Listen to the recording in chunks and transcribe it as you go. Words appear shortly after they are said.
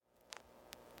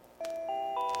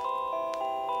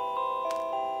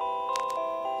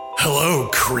Hello,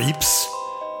 creeps.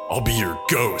 I'll be your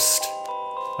ghost.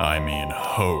 I mean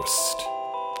host.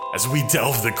 As we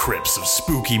delve the crypts of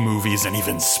spooky movies and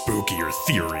even spookier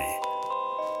theory.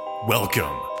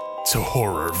 Welcome to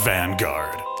Horror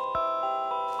Vanguard.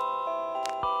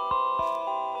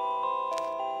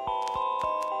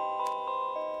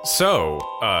 So,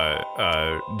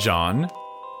 John,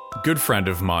 good friend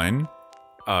of mine,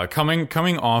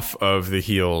 coming off of the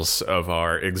heels of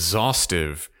our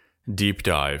exhaustive deep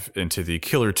dive into the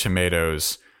Killer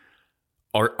Tomatoes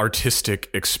artistic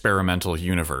experimental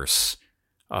universe,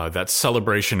 that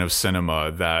celebration of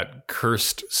cinema, that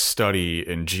cursed study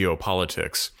in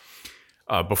geopolitics.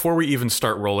 Before we even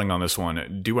start rolling on this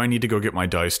one, do I need to go get my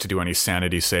dice to do any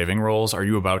sanity saving rolls? Are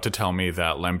you about to tell me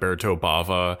that Lamberto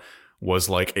Bava was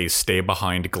like a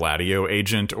stay-behind Gladio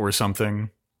agent or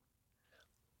something?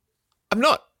 I'm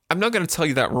not going to tell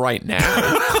you that right now.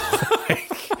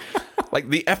 like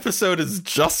the episode has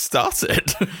just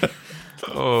started.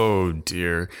 Oh,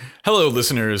 dear. Hello,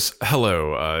 listeners.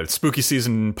 Hello. Spooky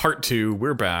Season Part 2.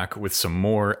 We're back with some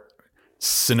more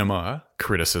cinema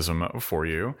criticism for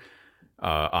you.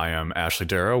 I am Ashley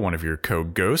Darrow, one of your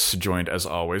co-ghosts, joined as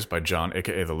always by John,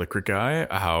 a.k.a. The Liquid Guy.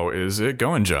 How is it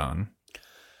going, John?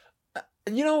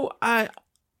 You know, I've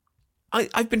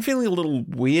been feeling a little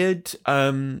weird.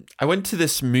 I went to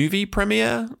this movie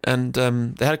premiere, and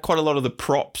they had quite a lot of the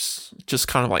props just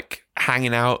kind of like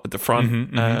hanging out at the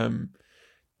front.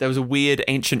 There was a weird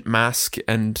ancient mask,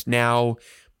 and now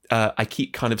I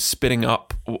keep kind of spitting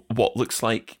up what looks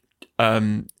like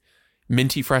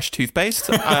minty fresh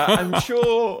toothpaste. I'm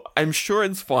sure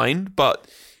it's fine, but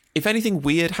if anything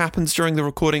weird happens during the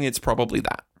recording, it's probably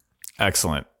that.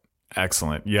 Excellent.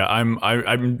 Yeah, I'm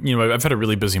I've had a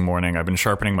really busy morning. I've been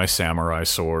sharpening my samurai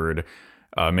sword,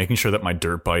 making sure that my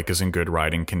dirt bike is in good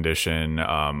riding condition.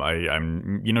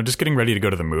 I'm just getting ready to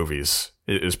go to the movies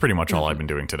is pretty much all I've been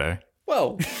doing today.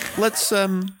 Well, let's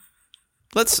celebrate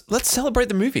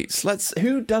the movies.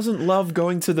 Who doesn't love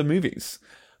going to the movies?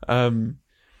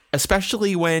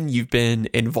 Especially when you've been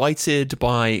invited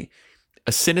by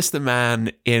a sinister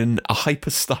man in a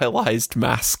hyper-stylized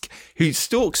mask who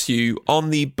stalks you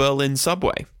on the Berlin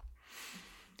subway.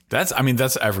 That's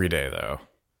every day, though.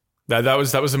 That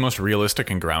was the most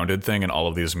realistic and grounded thing in all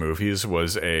of these movies,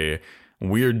 was a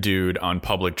weird dude on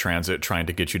public transit trying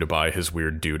to get you to buy his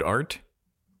weird dude art.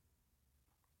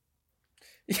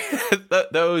 Yeah,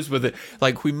 those were the,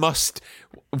 like, we must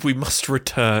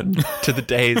return to the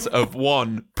days of,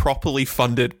 one, properly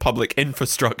funded public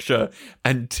infrastructure,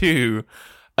 and two,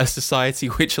 a society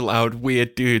which allowed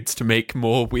weird dudes to make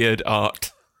more weird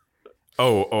art.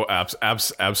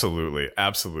 Absolutely.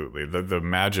 The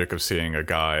magic of seeing a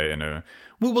guy in a...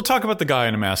 We'll talk about the guy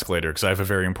in a mask later, because I have a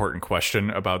very important question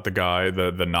about the guy,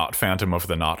 the not Phantom of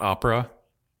the Not opera.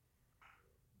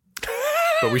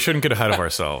 But we shouldn't get ahead of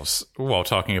ourselves while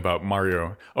talking about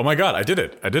Mario. Oh my god, I did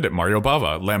it. Mario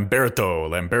Bava.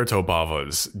 Lamberto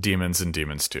Bava's Demons and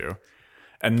Demons 2.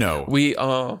 And no. We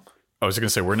are... I was going to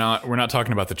say, we're not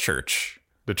talking about the church.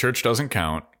 The church doesn't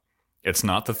count. It's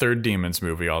not the third Demons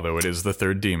movie, although it is the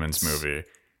third Demons movie.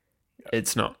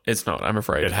 It's not, I'm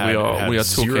afraid. It had, we are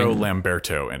zero talking...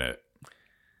 Lamberto in it.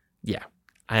 Yeah.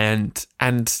 And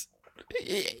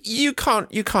you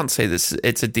can't say this.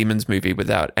 It's a Demons movie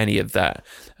without any of that,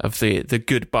 of the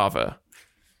good Bava.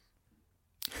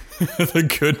 The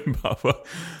good Bava.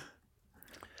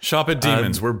 Shop at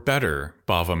Demons, where better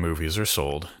Bava movies are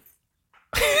sold.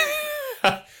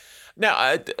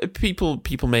 Now,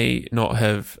 people may not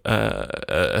have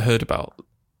heard about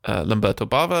Lamberto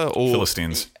Bava or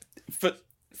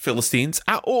Philistines,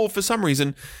 or for some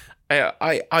reason.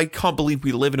 I can't believe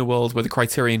we live in a world where the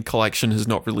Criterion Collection has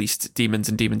not released Demons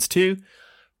and Demons 2.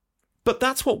 But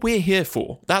that's what we're here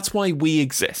for. That's why we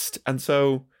exist. And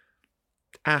so,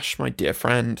 Ash, my dear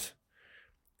friend,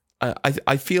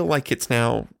 I feel like it's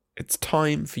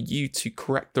time for you to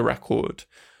correct the record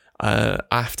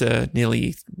after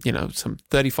nearly, some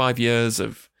 35 years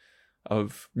of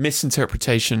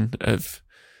misinterpretation, of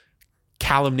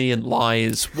calumny and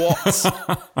lies.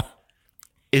 What...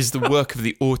 is the work of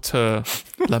the auteur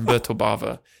Lamberto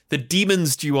Bava, the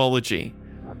Demons duology,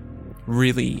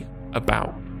 really about?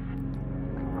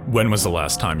 When was the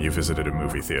last time you visited a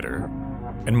movie theater?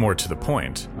 And more to the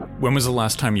point, when was the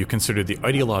last time you considered the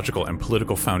ideological and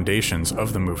political foundations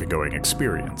of the movie-going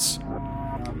experience?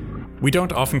 We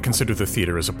don't often consider the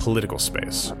theater as a political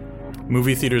space.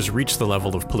 Movie theaters reach the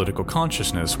level of political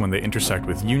consciousness when they intersect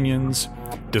with unions,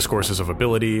 discourses of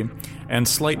ability, and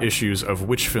slight issues of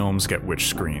which films get which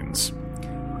screens.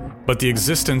 But the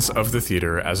existence of the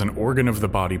theater as an organ of the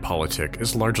body politic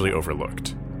is largely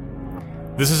overlooked.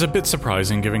 This is a bit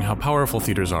surprising given how powerful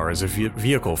theaters are as a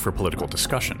vehicle for political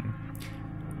discussion.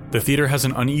 The theater has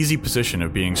an uneasy position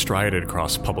of being strided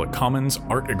across public commons,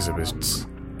 art exhibits,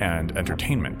 and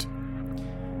entertainment.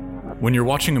 When you're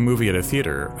watching a movie at a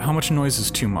theater, how much noise is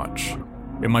too much?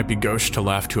 It might be gauche to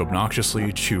laugh too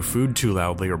obnoxiously, chew food too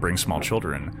loudly, or bring small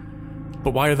children.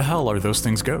 But why the hell are those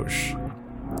things gauche?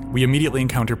 We immediately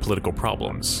encounter political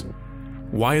problems.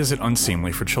 Why is it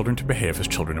unseemly for children to behave as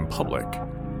children in public?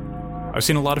 I've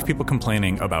seen a lot of people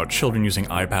complaining about children using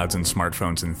iPads and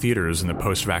smartphones in theaters in the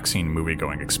post-vaccine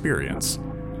movie-going experience.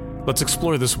 Let's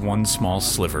explore this one small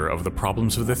sliver of the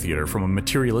problems of the theater from a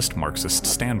materialist Marxist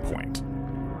standpoint.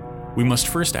 We must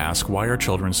first ask, why are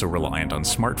children so reliant on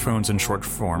smartphones and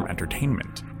short-form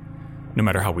entertainment? No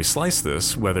matter how we slice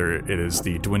this, whether it is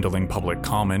the dwindling public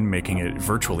common making it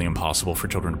virtually impossible for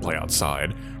children to play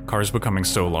outside, cars becoming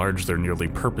so large they're nearly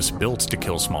purpose-built to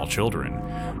kill small children,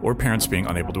 or parents being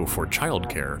unable to afford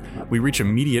childcare, we reach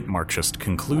immediate Marxist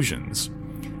conclusions.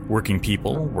 Working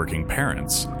people, working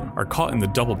parents, are caught in the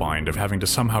double bind of having to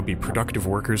somehow be productive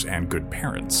workers and good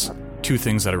parents, two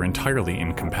things that are entirely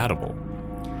incompatible.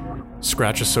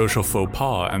 Scratch a social faux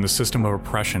pas and the system of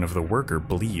oppression of the worker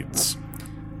bleeds.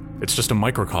 It's just a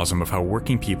microcosm of how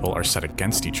working people are set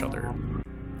against each other.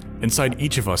 Inside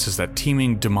each of us is that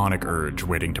teeming demonic urge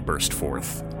waiting to burst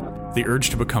forth. The urge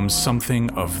to become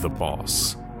something of the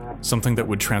boss. Something that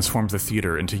would transform the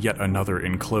theater into yet another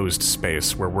enclosed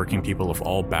space where working people of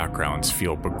all backgrounds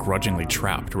feel begrudgingly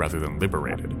trapped rather than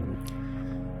liberated.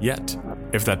 Yet,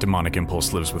 if that demonic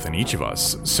impulse lives within each of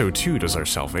us, so too does our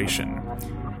salvation.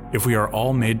 If we are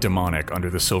all made demonic under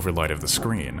the silver light of the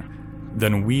screen,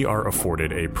 then we are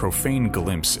afforded a profane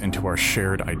glimpse into our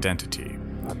shared identity.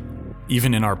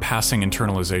 Even in our passing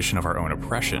internalization of our own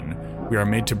oppression, we are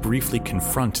made to briefly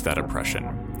confront that oppression.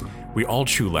 We all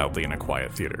chew loudly in a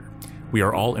quiet theater. We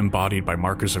are all embodied by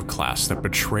markers of class that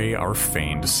betray our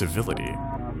feigned civility.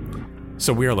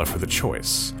 So we are left with a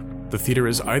choice. The theater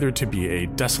is either to be a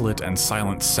desolate and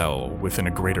silent cell within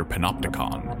a greater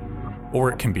panopticon,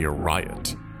 or it can be a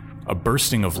riot. A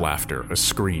bursting of laughter, a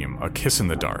scream, a kiss in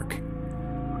the dark.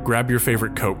 Grab your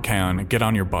favorite Coke can, get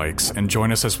on your bikes, and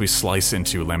join us as we slice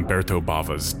into Lamberto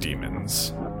Bava's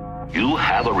Demons. You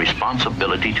have a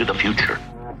responsibility to the future.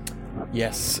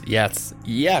 Yes.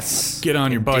 Get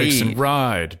on your bikes and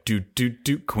ride. Do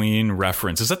Queen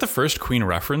reference. Is that the first Queen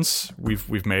reference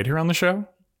we've made here on the show?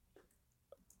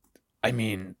 I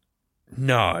mean,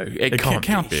 no, it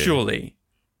can't be. Surely.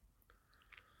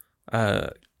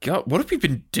 God, what have we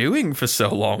been doing for so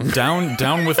long?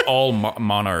 Down with all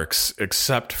monarchs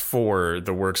except for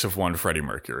the works of one Freddie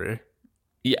Mercury.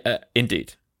 Yeah,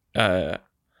 indeed. I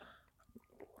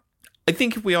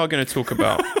think if we are going to talk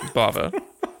about Bava,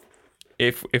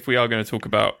 if we are going to talk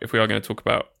about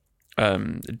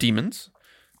demons,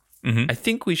 I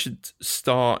think we should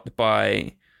start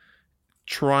by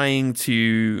trying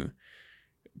to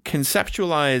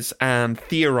conceptualize and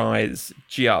theorize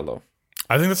giallo.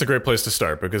 I think that's a great place to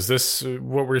start because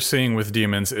what we're seeing with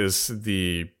Demons is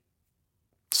the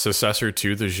successor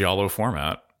to the giallo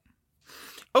format.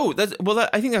 Oh,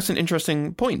 I think that's an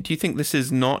interesting point. Do you think this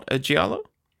is not a giallo?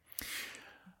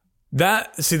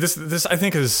 This I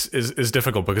think is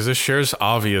difficult because this shares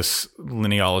obvious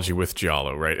lineology with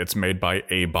giallo, right? It's made by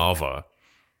a Bava.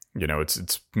 You know,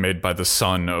 it's made by the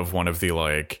son of one of the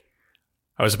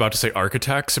I was about to say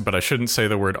architects, but I shouldn't say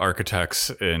the word architects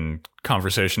in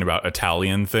conversation about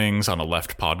Italian things on a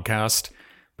left podcast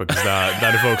because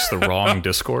that evokes the wrong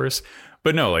discourse.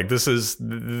 But no, this is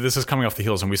coming off the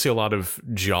heels, and we see a lot of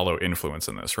giallo influence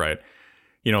in this, right?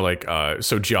 You know,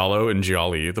 so giallo and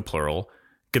gialli, the plural,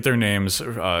 get their names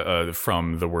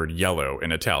from the word yellow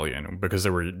in Italian because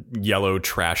there were yellow,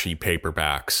 trashy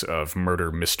paperbacks of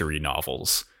murder mystery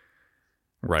novels.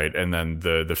 Right, and then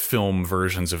the film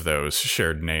versions of those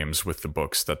shared names with the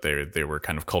books that they were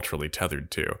kind of culturally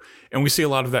tethered to, and we see a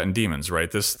lot of that in Demons.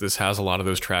 Right, this has a lot of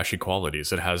those trashy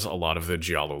qualities. It has a lot of the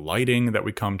giallo lighting that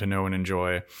we come to know and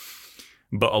enjoy,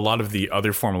 but a lot of the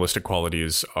other formalistic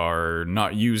qualities are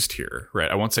not used here.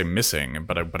 Right, I won't say missing,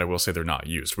 but I will say they're not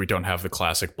used. We don't have the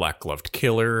classic black gloved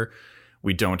killer.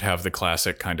 We don't have the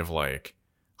classic kind of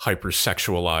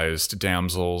hypersexualized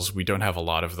damsels. We don't have a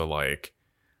lot of the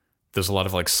There's a lot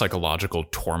of psychological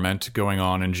torment going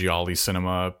on in gialli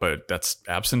cinema, but that's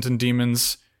absent in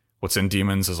Demons. What's in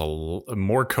Demons is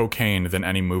more cocaine than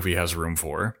any movie has room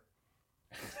for.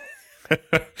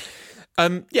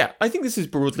 Yeah, I think this is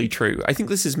broadly true. I think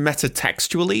this is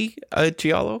metatextually a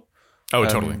giallo. Oh,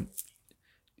 totally.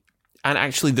 And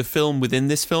actually, the film within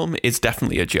this film is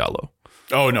definitely a giallo.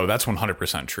 Oh no, that's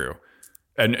 100% true.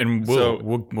 And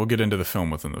we'll get into the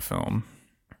film within the film.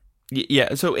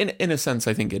 Yeah, so in a sense,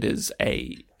 I think it's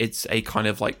a kind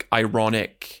of like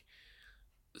ironic,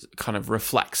 kind of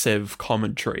reflexive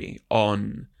commentary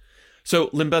on. So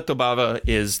Limberto Bava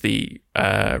is the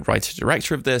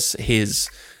writer-director of this. His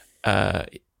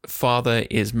father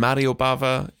is Mario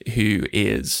Bava, who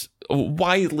is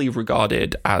widely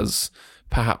regarded as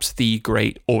perhaps the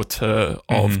great auteur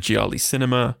of giallo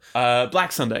cinema.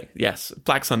 Black Sunday, yes,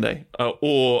 Black Sunday,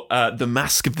 or The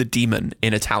Mask of the Demon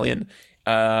in Italian,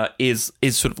 is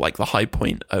sort of like the high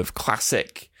point of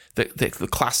classic. The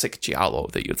classic giallo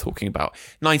that you're talking about.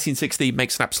 1960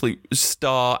 makes an absolute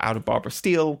star out of Barbara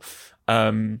Steele.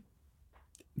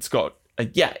 It's got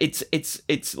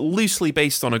it's loosely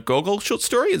based on a Gogol short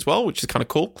story as well, which is kind of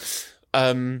cool.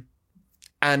 And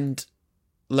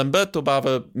Lamberto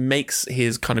Bava makes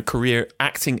his kind of career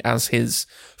acting as his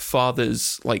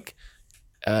father's like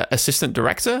assistant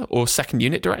director or second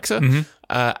unit director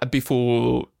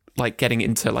before like getting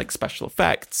into like special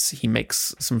effects. He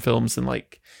makes some films in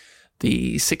like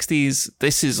the 60s.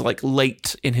 This is like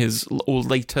later in his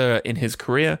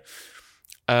career.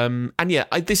 And yeah,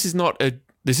 this is not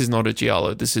a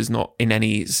giallo. This is not in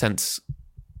any sense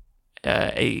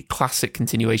a classic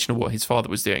continuation of what his father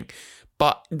was doing.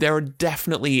 But there are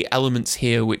definitely elements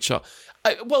here which are,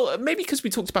 well, maybe because we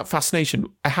talked about fascination.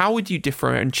 How would you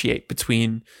differentiate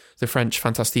between the French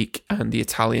fantastique and the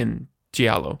Italian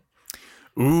giallo?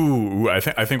 Ooh, I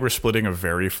think we're splitting a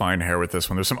very fine hair with this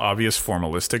one. There's some obvious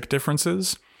formalistic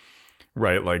differences,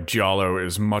 right? Like giallo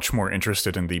is much more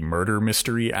interested in the murder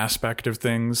mystery aspect of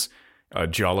things.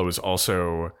 Giallo is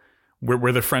also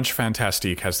where the French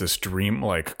fantastique has this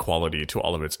dream-like quality to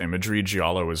all of its imagery.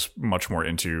 Giallo is much more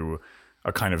into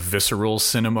a kind of visceral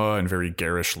cinema and very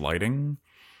garish lighting.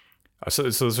 So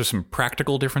those are some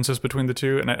practical differences between the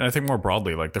two. And I think more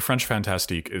broadly, like the French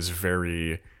fantastique is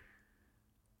very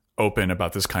open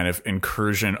about this kind of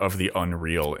incursion of the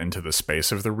unreal into the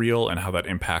space of the real and how that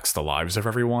impacts the lives of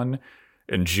everyone.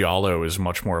 And giallo is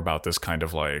much more about this kind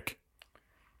of like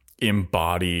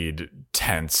embodied,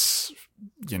 tense,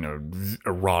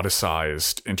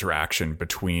 eroticized interaction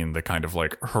between the kind of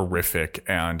like horrific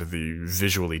and the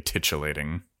visually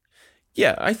titillating.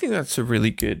 Yeah, I think that's a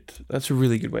really good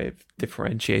way of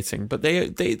differentiating. But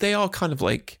they are kind of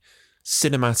like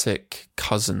cinematic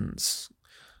cousins,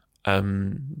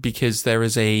 because there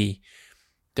is a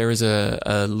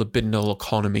libidinal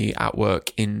economy at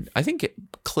work in, I think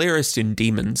clearest in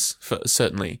Demons,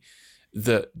 certainly,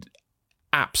 that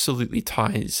absolutely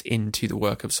ties into the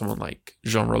work of someone like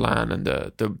Jean Rollin and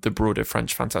the broader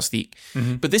French fantastique.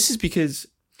 But this is because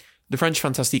the French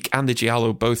fantastique and the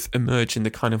giallo both emerge in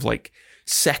the kind of like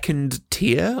second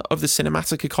tier of the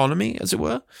cinematic economy, as it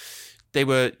were. They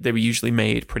were usually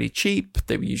made pretty cheap.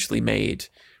 They were usually made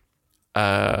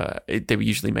by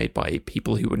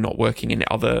people who were not working in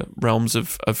other realms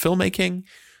of filmmaking.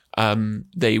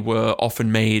 They were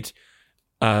often made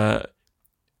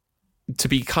to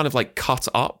be kind of like cut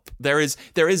up. There is,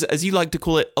 as you like to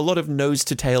call it, a lot of nose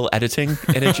to tail editing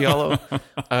in a giallo.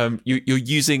 You're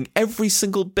using every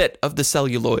single bit of the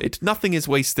celluloid. Nothing is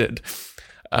wasted.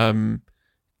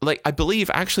 Like I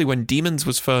believe actually when Demons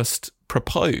was first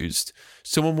proposed,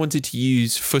 someone wanted to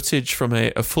use footage from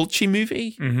a Fulci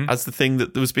movie as the thing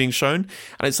that was being shown.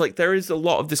 And it's like there is a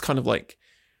lot of this kind of like,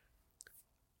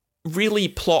 really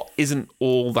plot isn't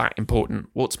all that important.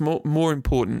 What's more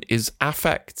important is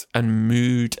affect and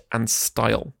mood and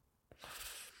style.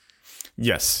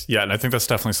 Yes, yeah, and I think that's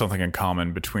definitely something in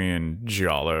common between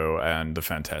giallo and the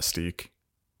fantastique.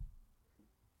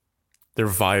 They're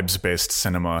vibes-based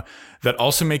cinema that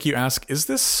also make you ask, is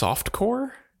this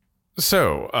softcore?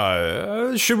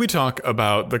 So, should we talk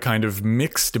about the kind of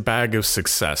mixed bag of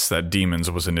success that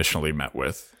Demons was initially met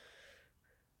with?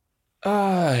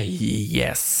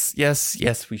 Yes,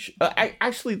 we should.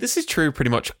 Actually, this is true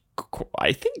pretty much,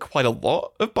 I think, quite a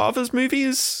lot of Bava's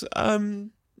movies.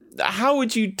 How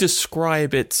would you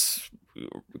describe its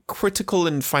critical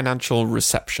and financial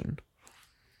reception?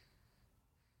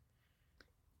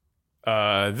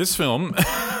 This film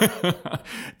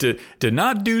did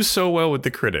not do so well with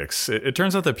the critics. It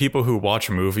turns out that people who watch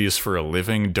movies for a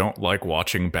living don't like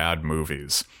watching bad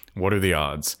movies. What are the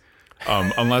odds?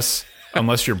 Unless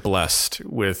you're blessed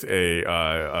with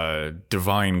a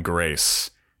divine grace,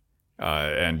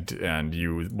 and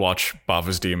you watch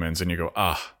Bava's Demons and you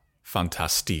go,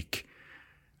 fantastique.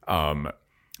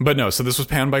 But no, so this was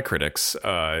panned by critics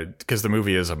because the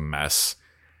movie is a mess.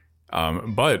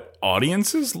 But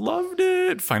audiences loved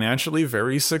it. Financially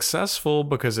very successful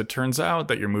because it turns out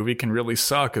that your movie can really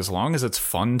suck as long as it's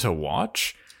fun to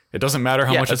watch. It doesn't matter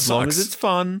how much it sucks. As long as it's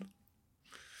fun.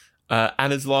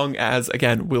 And as long as,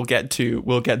 again, we'll get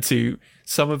to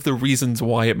some of the reasons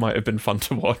why it might have been fun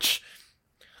to watch.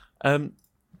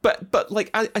 But like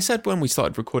I said when we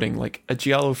started recording, like a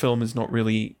giallo film is not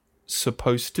really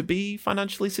supposed to be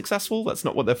financially successful. That's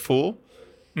not what they're for.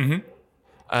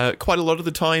 Mm-hmm. Quite a lot of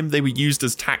the time they were used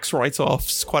as tax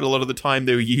write-offs. Quite a lot of the time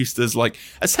they were used as like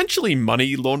essentially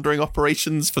money laundering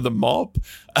operations for the mob.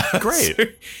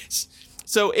 Great.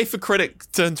 So if a critic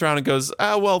turns around and goes,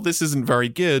 well, this isn't very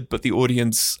good, but the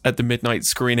audience at the midnight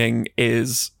screening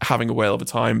is having a whale of a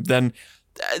time, then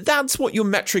that's what your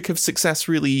metric of success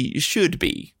really should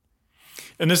be.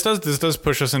 And this does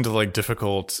push us into like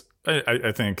difficult,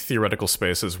 I think, theoretical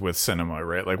spaces with cinema,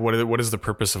 right? Like what is the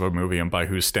purpose of a movie, and by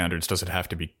whose standards does it have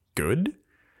to be good?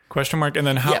 Question mark. And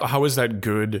then how is that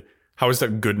good? How is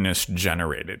that goodness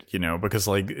generated? You know, because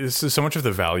like this is so much of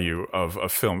the value of a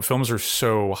film. Films are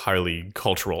so highly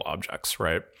cultural objects,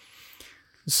 right?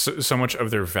 So much of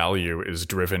their value is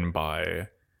driven by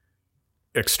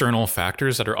external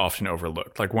factors that are often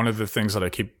overlooked. Like one of the things that I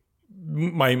keep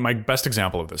my best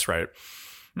example of this, right,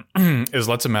 is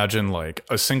let's imagine like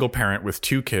a single parent with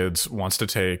 2 kids wants to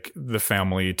take the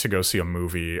family to go see a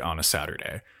movie on a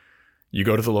Saturday. You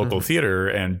go to the local theater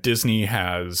and Disney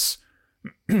has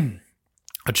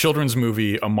a children's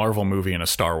movie, a Marvel movie, and a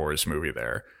Star Wars movie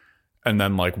there. And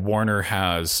then like Warner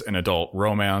has an adult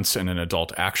romance and an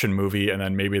adult action movie. And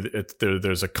then maybe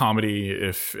there's a comedy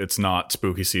if it's not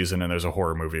spooky season, and there's a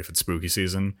horror movie if it's spooky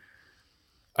season.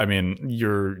 I mean,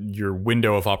 your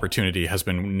window of opportunity has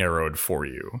been narrowed for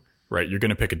you, right? You're going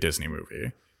to pick a Disney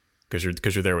movie because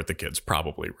you're there with the kids,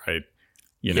 probably, right?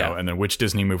 You know, and then which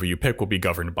Disney movie you pick will be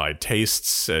governed by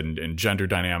tastes and gender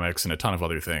dynamics and a ton of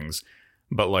other things.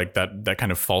 But like that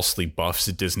kind of falsely buffs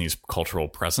Disney's cultural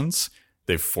presence.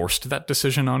 They've forced that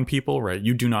decision on people, right?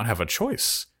 You do not have a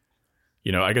choice.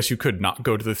 You know, I guess you could not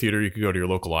go to the theater. You could go to your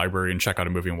local library and check out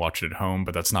a movie and watch it at home,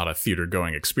 but that's not a theater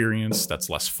going experience. That's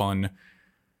less fun.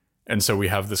 And so we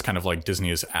have this kind of like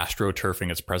Disney is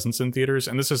astroturfing its presence in theaters.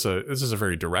 And this is a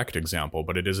very direct example,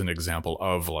 but it is an example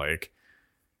of like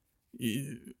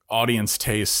audience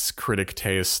tastes, critic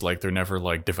tastes, like they're never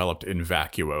like developed in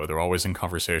vacuo. They're always in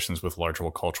conversations with larger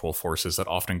cultural forces that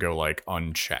often go like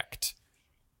unchecked.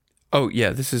 Oh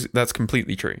yeah, that's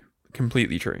completely true.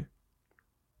 Completely true.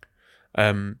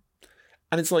 And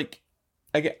it's like,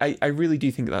 I really do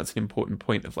think that's an important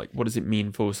point of like, what does it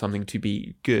mean for something to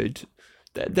be good?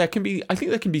 I think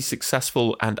there can be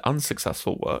successful and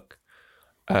unsuccessful work.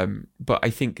 But I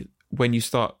think when you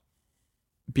start,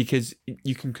 because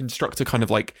you can construct a kind of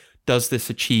like, does this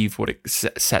achieve what it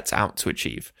sets out to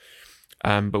achieve?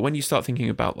 But when you start thinking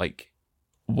about like,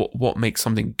 what makes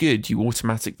something good, you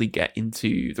automatically get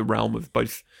into the realm of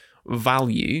both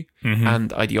value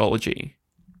and ideology.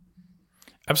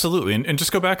 Absolutely. And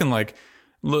just go back and like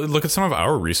look at some of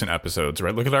our recent episodes,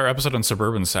 right? Look at our episode on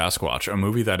Suburban Sasquatch, a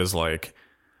movie that is like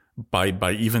by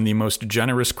even the most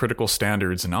generous critical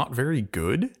standards not very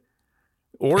good.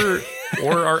 Or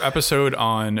our episode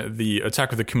on the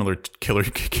Attack of the Killer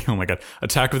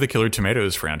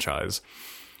Tomatoes franchise,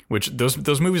 which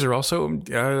those movies are also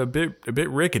a bit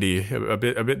rickety, a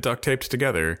bit duct taped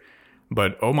together.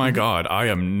 But oh my God, I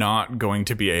am not going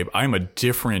to be able. I am a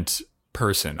different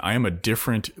person. I am a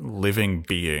different living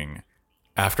being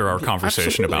after our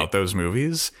conversation about those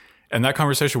movies. And that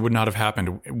conversation would not have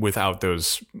happened without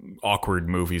those awkward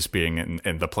movies being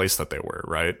in the place that they were,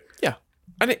 right? Yeah.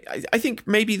 And I think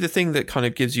maybe the thing that kind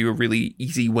of gives you a really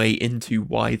easy way into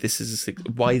why these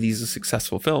are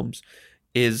successful films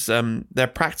is their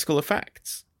practical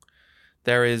effects.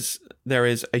 There is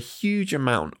a huge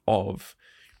amount of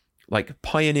like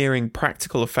pioneering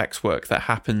practical effects work that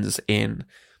happens in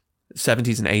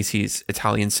 70s and 80s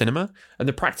Italian cinema, and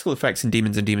the practical effects in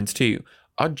Demons and Demons 2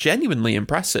 are genuinely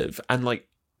impressive and like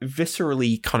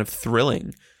viscerally kind of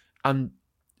thrilling. And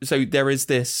so there is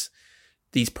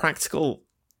these practical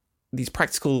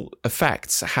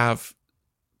effects have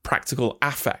practical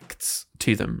affects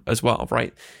to them as well,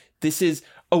 right?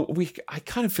 I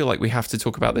kind of feel like we have to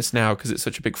talk about this now because it's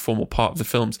such a big formal part of the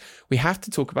films. We have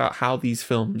to talk about how these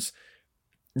films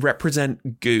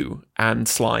represent goo and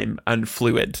slime and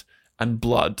fluid and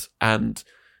blood and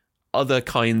other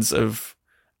kinds of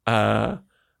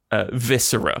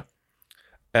viscera.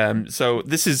 So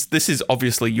this is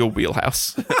obviously your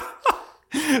wheelhouse.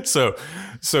 So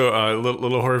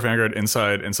little horror vanguard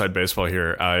inside baseball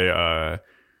here. I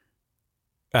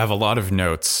have a lot of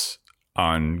notes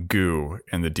on goo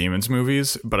in the Demons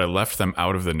movies, but I left them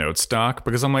out of the notes doc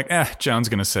because I'm like, John's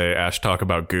gonna say Ash talk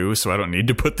about goo, so I don't need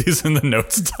to put these in the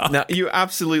notes doc. No, you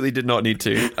absolutely did not need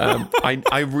to.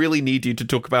 I really need you to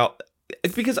talk about,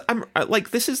 because I'm like,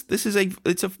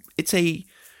 it's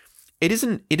it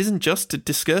isn't just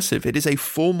discursive. It is a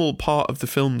formal part of the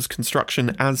film's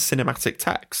construction as cinematic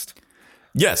text.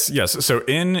 Yes. So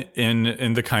in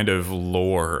the kind of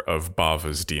lore of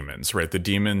Bava's demons, right? The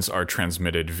demons are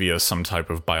transmitted via some type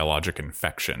of biologic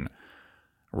infection,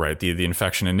 right? The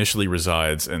infection initially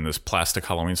resides in this plastic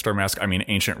Halloween store mask. I mean,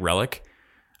 ancient relic.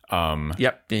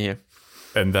 Yep. Yeah.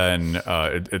 And then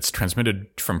it's transmitted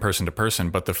from person to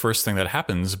person. But the first thing that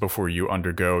happens before you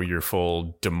undergo your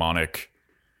full demonic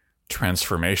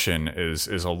transformation is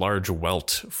a large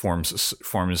welt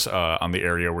forms on the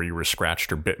area where you were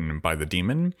scratched or bitten by the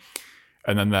demon,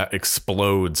 and then that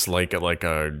explodes like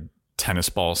a tennis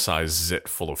ball sized zit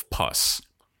full of pus.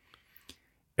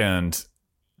 And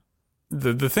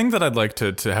the thing that I'd like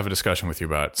to have a discussion with you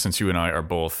about, since you and I are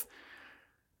both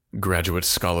graduate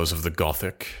scholars of the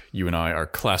Gothic, you and I are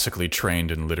classically trained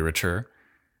in literature.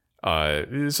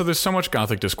 So there's so much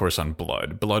Gothic discourse on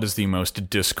blood. Blood is the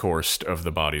most discoursed of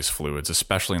the body's fluids,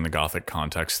 especially in the Gothic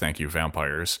context. Thank you,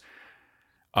 vampires.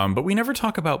 But we never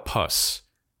talk about pus.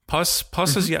 Pus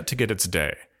has yet to get its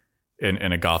day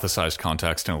in a Gothicized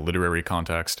context, in a literary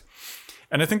context.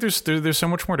 And I think there's so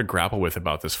much more to grapple with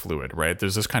about this fluid, right?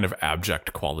 There's this kind of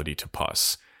abject quality to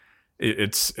pus.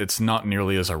 It's not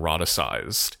nearly as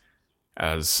eroticized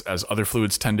as other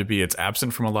fluids tend to be. It's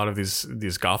absent from a lot of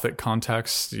these Gothic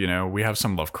contexts. You know, we have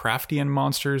some Lovecraftian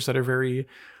monsters that are very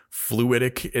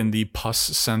fluidic in the pus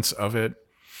sense of it,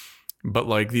 but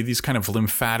like these kind of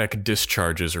lymphatic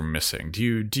discharges are missing. Do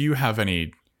you have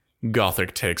any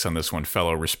Gothic takes on this one,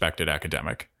 fellow respected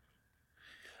academic?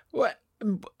 What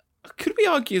could we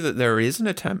argue that there is an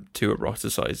attempt to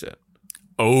eroticize it?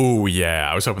 Oh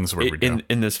yeah, I was hoping this is where we'd go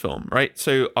in this film, right?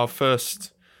 So our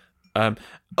first.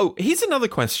 Here's another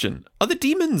question: are the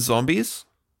demons zombies?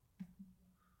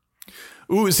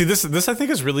 Ooh, see, this I think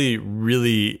is really,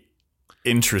 really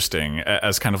interesting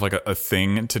as kind of like a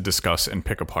thing to discuss and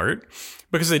pick apart,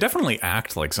 because they definitely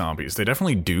act like zombies. They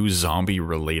definitely do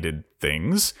zombie-related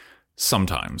things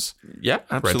sometimes. Yeah,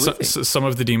 absolutely. Right? So some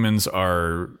of the demons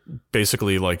are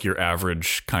basically like your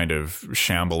average kind of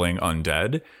shambling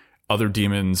undead. Other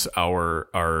demons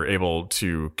are able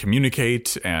to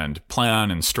communicate and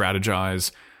plan and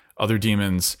strategize. Other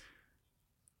demons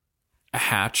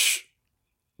hatch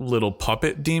little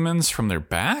puppet demons from their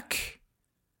back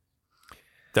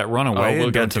that run away we'll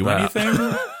and don't do that.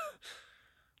 anything.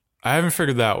 I haven't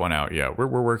figured that one out yet. We're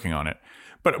working on it.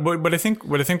 But I think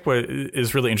what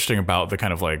is really interesting about the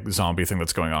kind of like zombie thing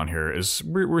that's going on here is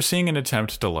we're seeing an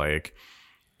attempt to like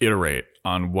iterate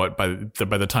on what by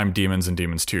the time Demons and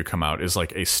Demons 2 come out is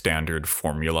like a standard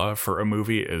formula for a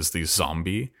movie is the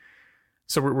zombie.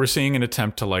 So we're seeing an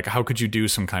attempt to like, how could you do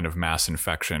some kind of mass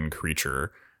infection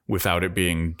creature without it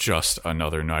being just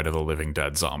another Night of the Living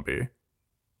Dead zombie?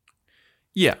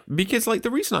 Yeah, because like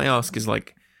the reason I ask is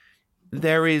like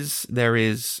it's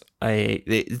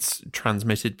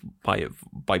transmitted by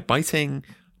biting.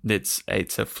 It's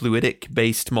a fluidic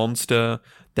based monster.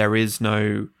 There is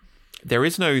no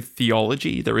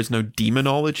theology. There is no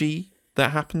demonology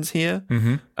that happens here.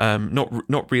 Mm-hmm.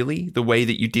 Not really. The way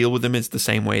that you deal with them is the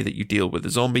same way that you deal with a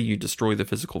zombie. You destroy the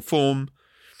physical form.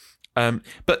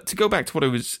 But to go back to what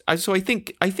I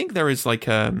think there is like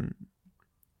in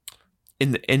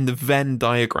the Venn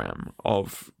diagram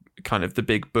of kind of the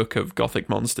big book of Gothic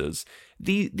monsters,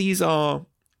 these are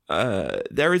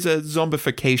there is a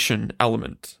zombification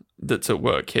element that's at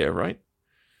work here, right?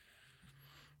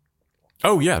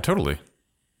 Oh yeah, totally.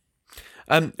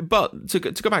 But to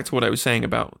go back to what I was saying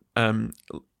about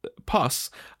pus,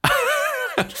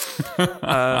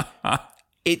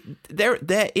 there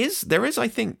is I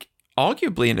think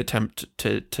arguably an attempt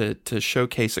to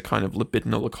showcase a kind of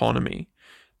libidinal economy.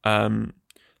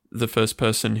 The first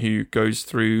person who goes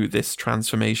through this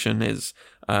transformation is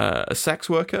a sex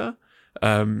worker,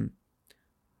 and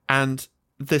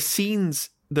the scenes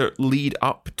that lead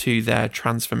up to their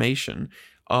transformation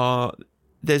are.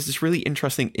 There's this really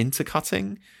interesting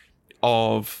intercutting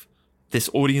of this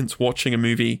audience watching a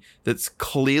movie that's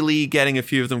clearly getting a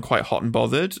few of them quite hot and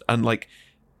bothered and like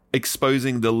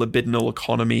exposing the libidinal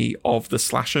economy of the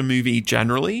slasher movie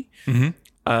generally,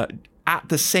 at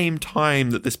the same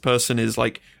time that this person is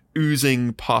like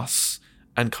oozing pus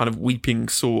and kind of weeping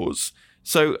sores.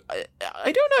 So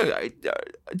I don't know.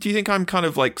 Do you think I'm kind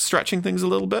of like stretching things a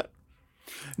little bit?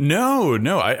 No.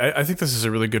 I think this is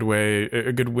a really good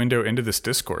window into this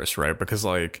discourse, right? Because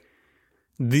like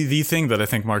the thing that I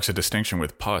think marks a distinction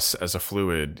with pus as a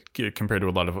fluid compared to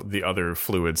a lot of the other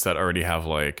fluids that already have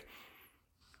like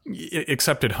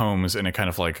accepted homes in a kind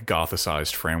of like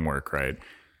gothicized framework, right?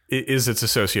 Is its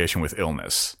association with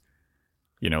illness.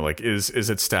 You know, like is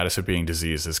its status of being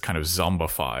diseased is kind of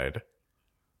zombified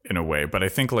in a way, but I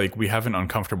think like we have an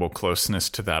uncomfortable closeness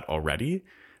to that already,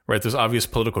 right? There's obvious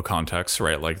political context,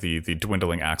 right? Like the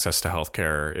dwindling access to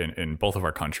healthcare in both of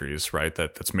our countries, right?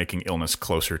 That's making illness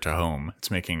closer to home. It's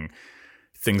making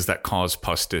things that cause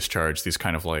pus discharge, these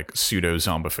kind of like pseudo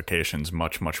zombifications,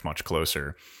 much, much, much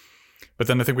closer. But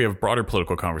then I think we have broader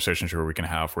political conversations where we can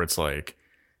have where it's like,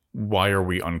 why are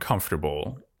we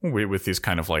uncomfortable with these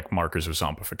kind of like markers of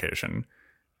zombification?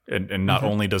 And not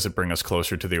only does it bring us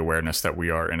closer to the awareness that we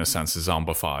are, in a sense,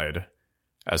 zombified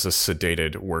as a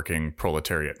sedated working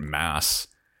proletariat mass,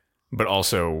 but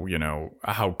also, you know,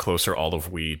 how close are all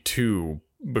of we to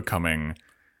becoming,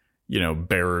 you know,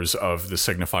 bearers of the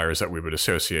signifiers that we would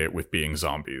associate with being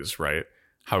zombies, right?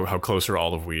 How close are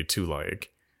all of we to, like,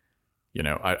 you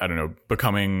know, I don't know,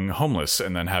 becoming homeless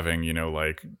and then having, you know,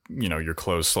 like, you know, your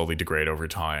clothes slowly degrade over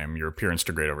time, your appearance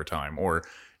degrade over time, or,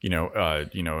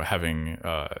 having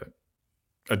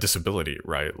a disability,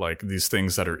 right? Like these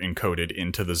things that are encoded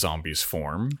into the zombie's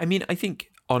form. I mean, I think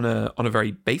on a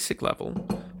very basic level,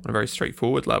 on a very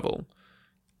straightforward level,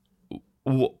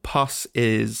 what pus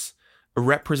is a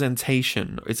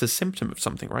representation, it's a symptom of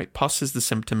something, right? Pus is the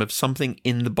symptom of something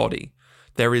in the body.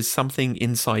 There is something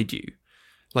inside you.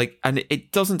 Like, and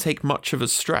it doesn't take much of a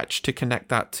stretch to connect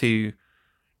that to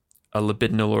a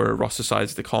libidinal or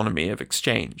eroticized economy of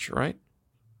exchange, right?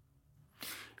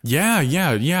 Yeah.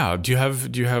 Do you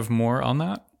have more on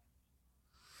that?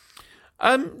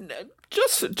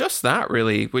 Just that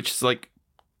really, which is like,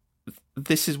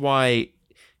 this is why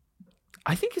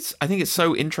I think it's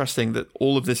so interesting that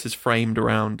all of this is framed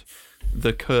around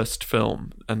the cursed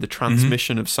film and the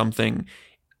transmission of something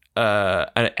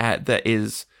that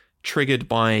is triggered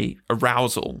by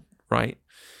arousal, right?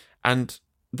 And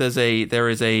there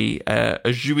is a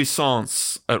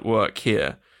jouissance at work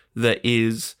here that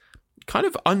is kind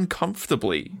of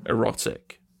uncomfortably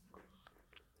erotic.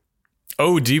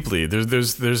 Oh, deeply.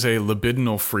 There's a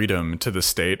libidinal freedom to the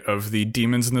state of the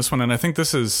demons in this one, and I think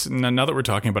this is, now that we're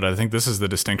talking about it, I think this is the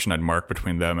distinction I'd mark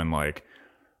between them and like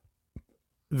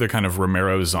the kind of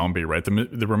Romero zombie, right?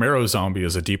 The Romero zombie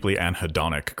is a deeply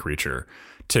anhedonic creature.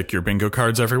 Tick your bingo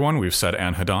cards, everyone. We've said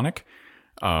anhedonic.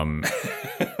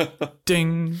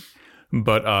 Ding.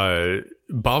 But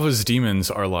Bava's demons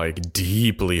are like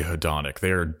deeply hedonic.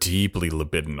 They are deeply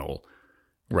libidinal,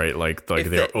 right? Like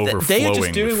they're overflowing. They are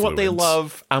just doing with what they fluids.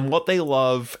 love, and what they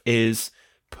love is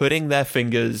putting their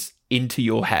fingers into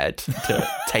your head to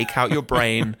take out your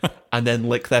brain and then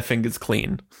lick their fingers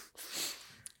clean.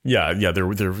 Yeah,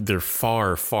 they're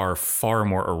far, far, far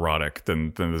more erotic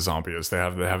than the zombie is. They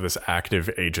have this active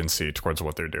agency towards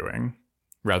what they're doing,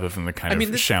 rather than the kind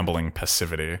of shambling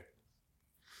passivity.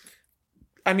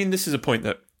 I mean, this is a point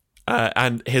that,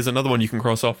 and here's another one you can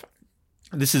cross off.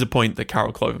 This is a point that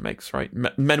Carol Clover makes, right?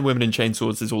 Men, Women, and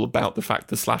Chainsaws is all about the fact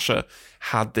the slasher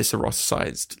had this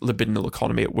eroticized libidinal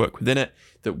economy at work within it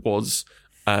that was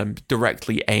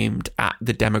directly aimed at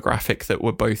the demographic that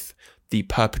were both the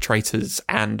perpetrators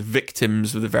and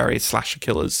victims of the various slasher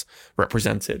killers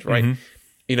represented, right? Mm-hmm.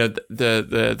 You know,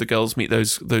 the girls meet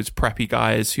those preppy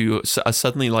guys who are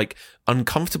suddenly like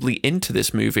uncomfortably into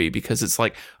this movie because it's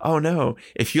like, oh no,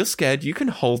 if you're scared, you can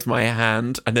hold my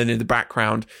hand. And then in the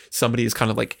background, somebody is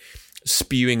kind of like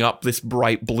spewing up this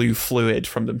bright blue fluid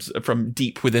from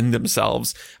deep within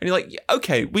themselves. And you're like,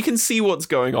 okay, we can see what's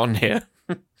going on here.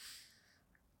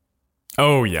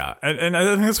 Oh yeah, and I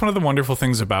think that's one of the wonderful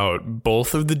things about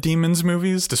both of the Demons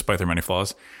movies, despite their many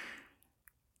flaws,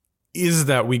 is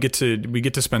that we get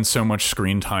to spend so much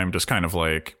screen time just kind of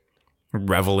like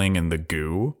reveling in the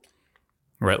goo,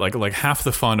 right? Like half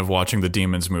the fun of watching the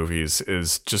Demons movies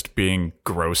is just being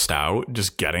grossed out,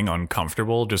 just getting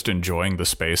uncomfortable, just enjoying the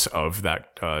space of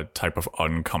that type of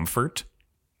uncomfort.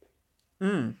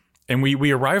 And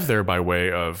we arrive there by way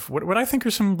of what I think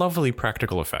are some lovely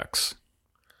practical effects.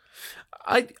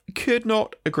 I could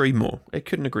not agree more. I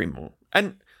couldn't agree more.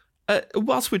 And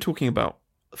whilst we're talking about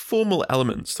formal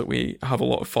elements that we have a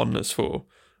lot of fondness for,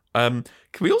 can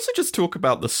we also just talk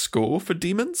about the score for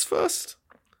Demons first?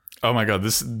 Oh my god,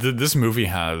 this movie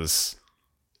has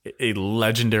a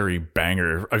legendary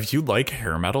banger. If you like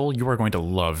hair metal, you are going to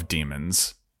love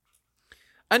Demons.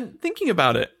 And thinking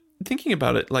about it,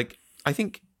 like I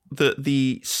think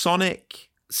the sonic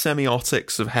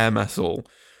semiotics of hair metal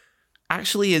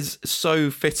actually is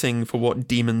so fitting for what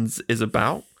Demons is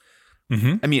about.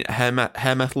 Mm-hmm. I mean,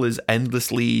 hair metal is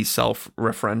endlessly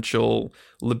self-referential,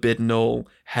 libidinal,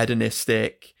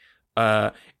 hedonistic,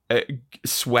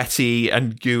 sweaty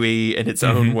and gooey in its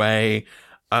own way.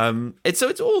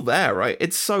 It's all there, right?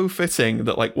 It's so fitting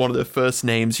that like one of the first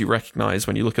names you recognize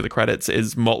when you look at the credits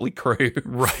is Motley Crue,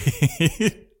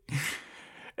 right?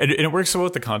 And it works well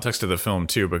with the context of the film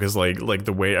too, because like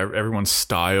the way everyone's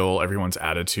style, everyone's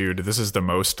attitude. This is the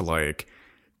most like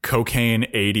cocaine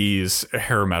 80s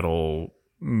hair metal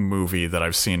movie that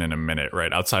I've seen in a minute,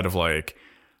 right? Outside of like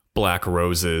Black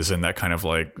Roses and that kind of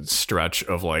like stretch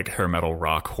of like hair metal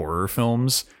rock horror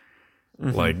films.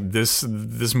 Like this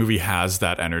movie has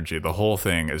that energy. The whole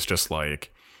thing is just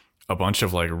like a bunch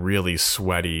of like really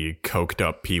sweaty, coked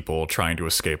up people trying to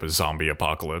escape a zombie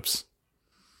apocalypse.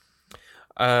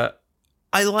 I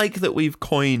like that we've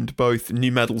coined both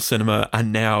new metal cinema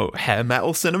and now hair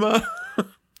metal cinema.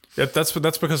 That's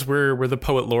because we're the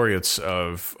poet laureates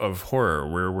of horror.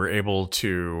 We're able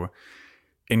to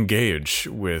engage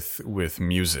with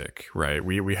music, right?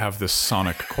 We have this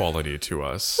sonic quality to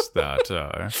us that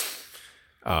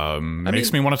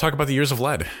makes me want to talk about the Years of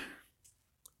Lead.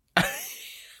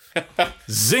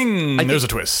 Zing! There's a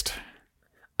twist.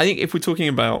 I think if we're talking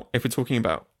about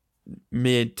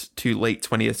mid to late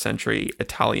 20th century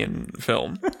Italian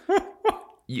film,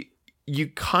 you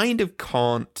kind of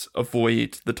can't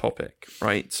avoid the topic,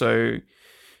 right? So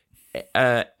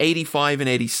 85 and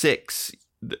 86,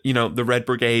 the Red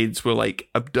Brigades were like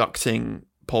abducting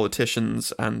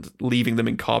politicians and leaving them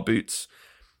in car boots.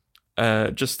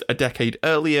 Just a decade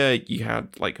earlier, you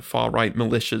had like far-right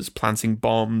militias planting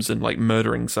bombs and like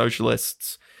murdering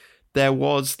socialists. There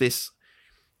was this,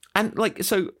 and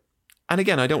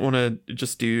again, I don't want to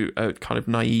just do a kind of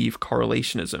naive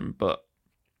correlationism, but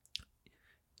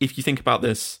if you think about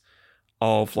this,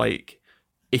 of like,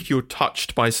 if you're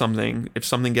touched by something, if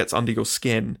something gets under your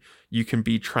skin, you can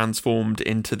be transformed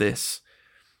into this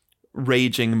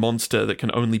raging monster that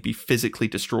can only be physically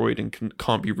destroyed and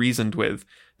can't be reasoned with.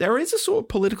 There is a sort of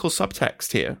political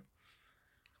subtext here.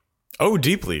 Oh,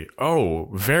 deeply. Oh,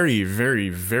 very, very,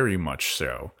 very much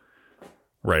so.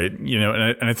 Right?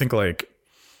 And I think like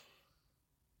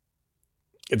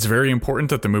it's very important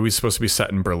that the movie's supposed to be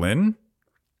set in Berlin.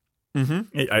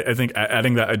 Mm-hmm. I think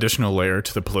adding that additional layer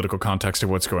to the political context of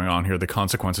what's going on here, the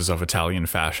consequences of Italian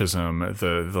fascism,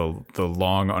 the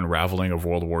long unraveling of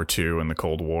World War II and the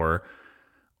Cold War,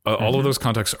 all of those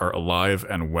contexts are alive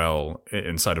and well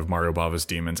inside of Mario Bava's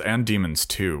Demons and Demons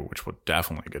 2, which we'll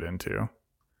definitely get into.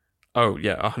 Oh,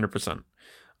 yeah, 100%.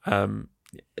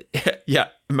 Yeah,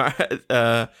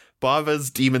 Bava's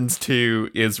Demons 2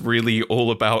 is really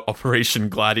all about Operation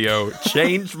Gladio.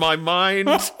 Changed my mind.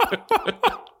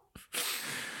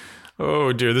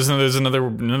 Oh, dear. There's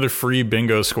another free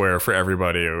bingo square for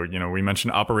everybody. We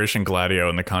mentioned Operation Gladio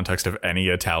in the context of any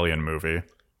Italian movie.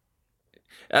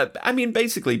 I mean,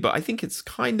 basically, but I think it's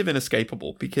kind of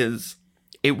inescapable because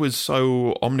it was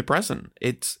so omnipresent.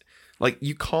 It's like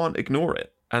you can't ignore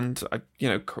it. And,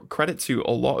 credit to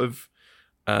a lot of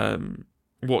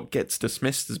what gets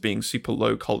dismissed as being super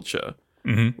low culture.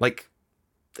 Mm-hmm. Like,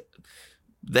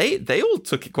 they all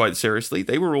took it quite seriously.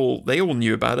 They all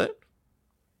knew about it.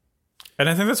 And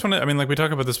I think that's we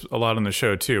talk about this a lot on the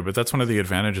show too, but that's one of the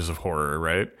advantages of horror,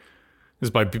 right?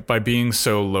 Is by being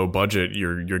so low budget,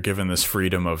 you're given this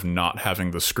freedom of not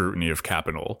having the scrutiny of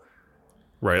capital,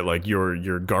 right? Like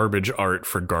you're garbage art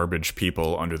for garbage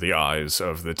people under the eyes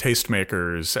of the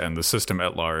tastemakers and the system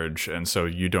at large, and so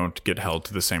you don't get held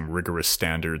to the same rigorous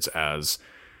standards as,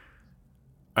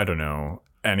 I don't know,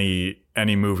 any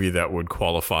movie that would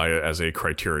qualify as a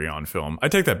Criterion film. I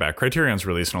take that back. Criterion's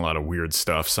releasing a lot of weird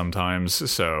stuff sometimes,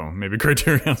 so maybe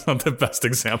Criterion's not the best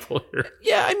example here.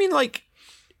 Yeah, I mean, like,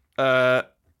 Bava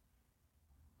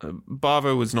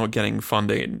was not getting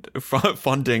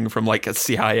funding from like a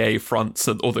CIA fronts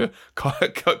or the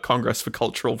Congress for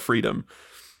Cultural Freedom.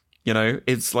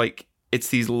 It's like, it's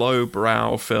these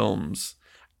lowbrow films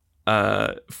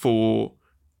for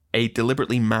a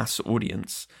deliberately mass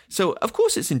audience. So, of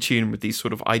course, it's in tune with these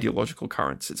sort of ideological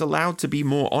currents. It's allowed to be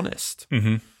more honest.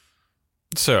 Mm-hmm.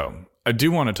 So, I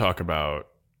do want to talk about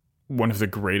one of the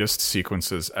greatest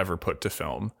sequences ever put to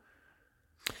film.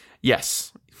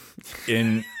 Yes.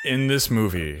 In this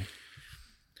movie,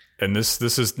 and this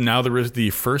is now the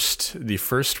first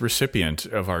recipient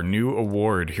of our new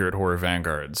award here at Horror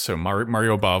Vanguard. So,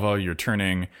 Mario Bava, you're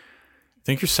turning... I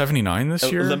think you're 79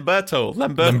 this year? Lamberto.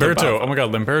 Bava. Oh my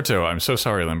God, Lamberto. I'm so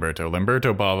sorry, Lamberto.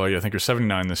 Lamberto Bava, I think you're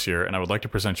 79 this year, and I would like to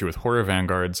present you with Horror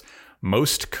Vanguard's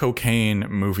Most Cocaine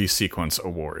Movie Sequence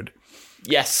Award.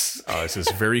 Yes. This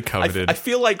is very coveted. I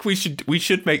feel like we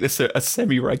should make this a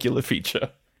semi-regular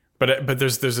feature. But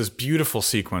there's this beautiful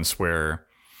sequence where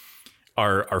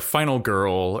our final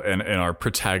girl and our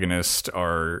protagonist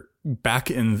are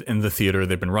back in the theater.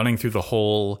 They've been running through the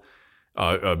whole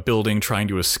building, trying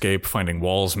to escape, finding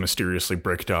walls mysteriously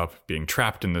bricked up, being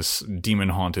trapped in this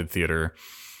demon-haunted theater.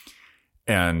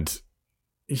 And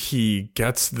he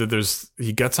gets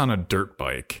on a dirt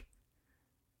bike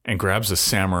and grabs a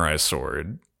samurai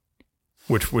sword,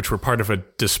 which were part of a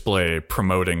display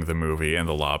promoting the movie in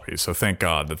the lobby. So thank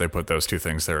God that they put those two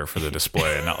things there for the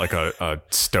display and not like a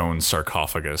stone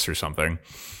sarcophagus or something.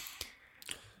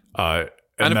 And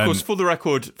of course, for the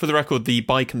record, the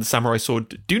bike and the samurai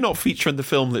sword do not feature in the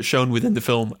film that's shown within the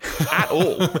film at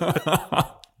all.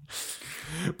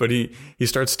 But he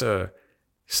starts to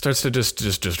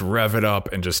just rev it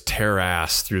up and just tear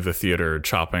ass through the theater,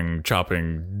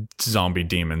 chopping zombie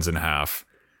demons in half.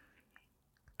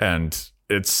 And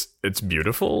it's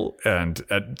beautiful. And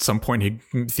at some point, he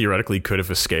theoretically could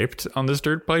have escaped on this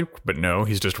dirt bike, but no,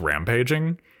 he's just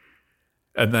rampaging.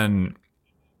 And then,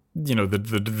 you know,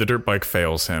 the dirt bike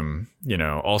fails him. You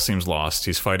know, all seems lost.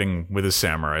 He's fighting with his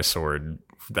samurai sword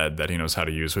that he knows how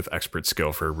to use with expert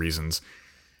skill for reasons.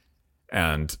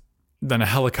 And then a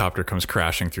helicopter comes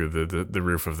crashing through the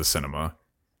roof of the cinema.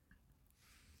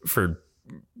 For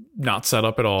not set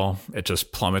up at all. It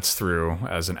just plummets through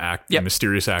as a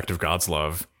mysterious act of God's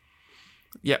love.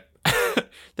 Yep.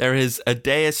 There is a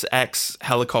Deus Ex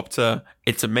helicopter.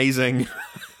 It's amazing.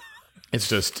 It's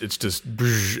just,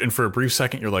 and for a brief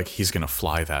second, you're like, he's going to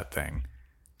fly that thing.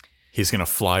 He's going to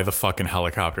fly the fucking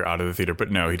helicopter out of the theater.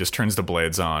 But no, he just turns the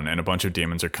blades on, and a bunch of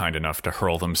demons are kind enough to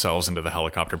hurl themselves into the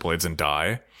helicopter blades and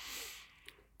die.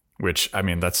 Which, I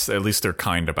mean, that's, at least they're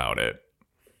kind about it.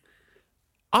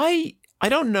 I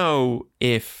don't know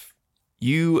if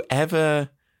you ever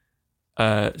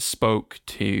spoke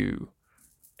to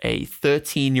a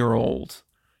 13-year-old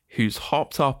who's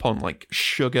hopped up on like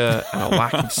sugar and a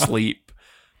lack of sleep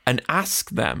and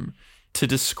asked them to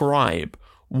describe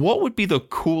what would be the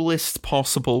coolest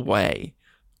possible way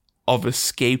of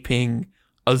escaping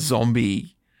a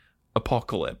zombie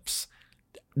apocalypse.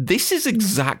 This is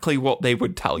exactly what they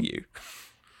would tell you.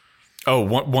 Oh,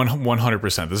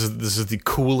 100%. This is the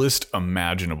coolest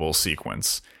imaginable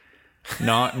sequence.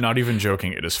 Not even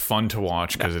joking. It is fun to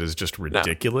watch because it is just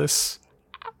ridiculous.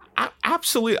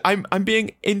 Absolutely. I'm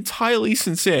being entirely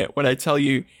sincere when I tell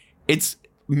you it's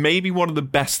maybe one of the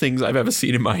best things I've ever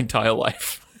seen in my entire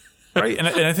life. Right, and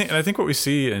I think what we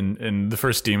see in the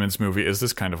first Demons movie is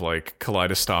this kind of like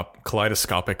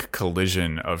kaleidoscopic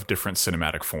collision of different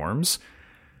cinematic forms.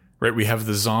 Right, we have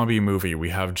the zombie movie,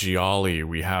 we have Gialli,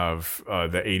 we have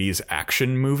the 80s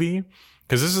action movie.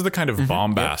 Because this is the kind of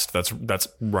bombast that's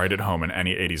right at home in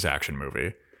any 80s action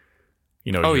movie.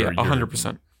 You know,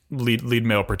 100%. Lead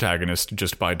male protagonist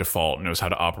just by default knows how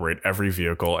to operate every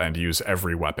vehicle and use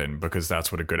every weapon because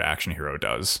that's what a good action hero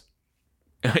does.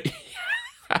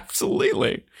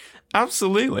 Absolutely. And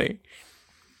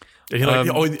he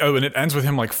and it ends with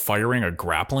him like firing a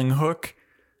grappling hook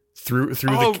through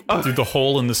the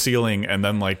hole in the ceiling and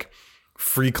then like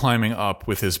free climbing up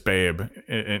with his babe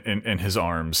in his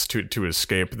arms to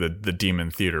escape the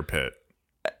demon theater pit.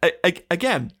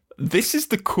 Again, this is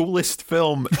the coolest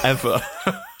film ever.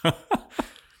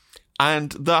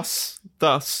 And thus,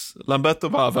 Lamberto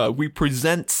Bava, we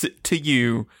present to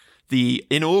you the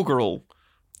inaugural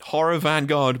Horror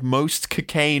Vanguard most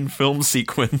cocaine film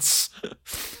sequence.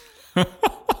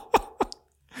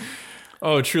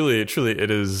 Oh, truly,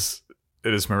 it is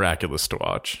miraculous to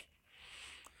watch.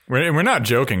 We're not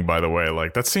joking, by the way.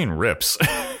 Like, that scene rips.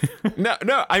 No,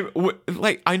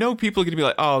 I know people are going to be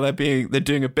like, oh, they're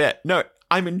doing a bit. No,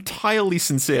 I'm entirely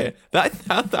sincere.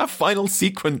 That final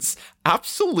sequence,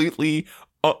 absolutely,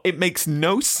 it makes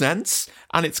no sense,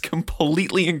 and it's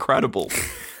completely incredible.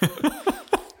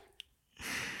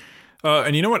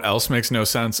 And you know what else makes no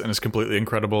sense and is completely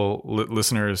incredible,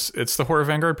 listeners? It's the Horror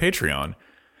Vanguard Patreon,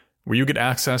 where you get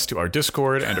access to our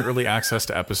Discord and early access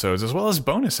to episodes, as well as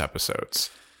bonus episodes,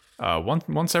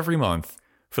 once every month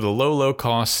for the low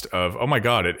cost of, oh my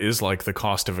god, it is like the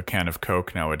cost of a can of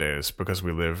Coke nowadays because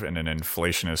we live in an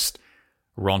inflationist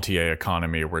rentier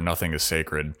economy where nothing is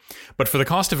sacred. But for the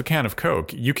cost of a can of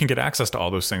Coke, you can get access to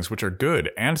all those things which are good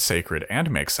and sacred and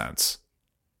make sense.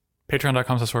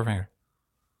 Patreon.com/HorrorVanguard.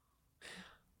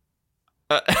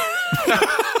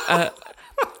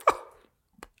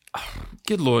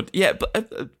 Good Lord. Yeah,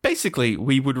 but basically,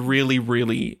 we would really,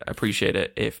 really appreciate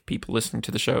it if people listening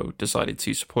to the show decided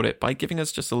to support it by giving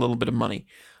us just a little bit of money.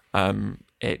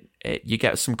 You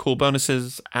get some cool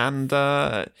bonuses, and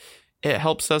it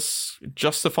helps us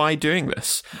justify doing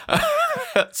this.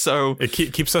 So it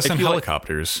keeps us in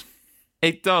helicopters.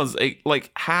 It does.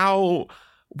 How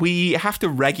we have to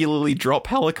regularly drop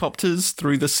helicopters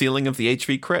through the ceiling of the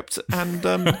HV crypt, and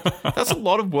that's a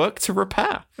lot of work to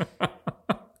repair.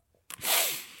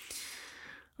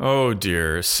 Oh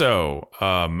dear. So,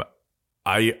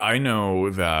 I know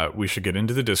that we should get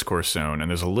into the discourse zone, and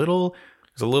there's a little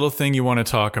There's a little thing you want to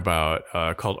talk about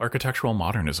called architectural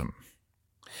modernism.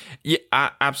 Yeah,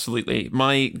 absolutely.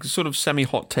 My sort of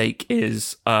semi-hot take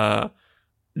is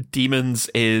Demons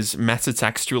is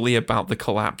metatextually about the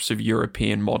collapse of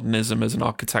European modernism as an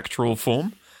architectural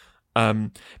form.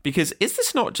 Because is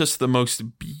this not just the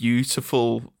most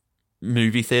beautiful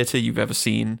movie theater you've ever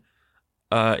seen?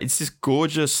 It's this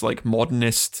gorgeous, like,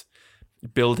 modernist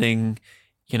building,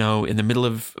 you know, in the middle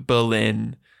of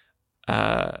Berlin,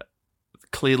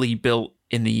 clearly built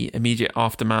in the immediate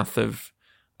aftermath of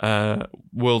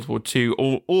World War II,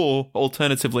 or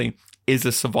alternatively, is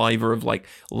a survivor of like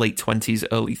late 20s,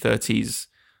 early 30s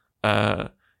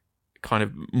kind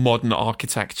of modern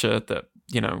architecture that,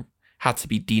 you know, had to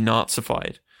be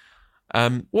denazified.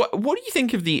 What do you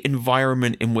think of the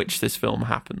environment in which this film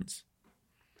happens?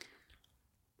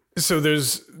 So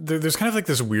there's kind of like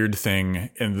this weird thing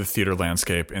in the theater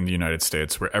landscape in the United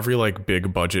States where every like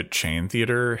big budget chain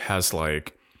theater has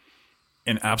like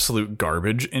an absolute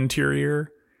garbage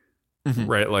interior,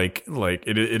 right? Like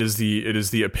it is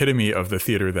the epitome of the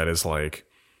theater that is like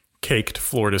caked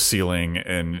floor to ceiling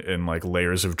in like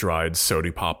layers of dried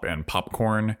soda pop and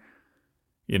popcorn,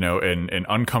 you know, and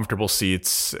uncomfortable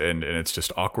seats, and it's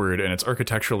just awkward, and it's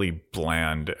architecturally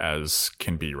bland as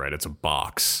can be, right? It's a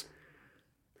box.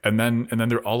 And then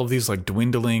there are all of these like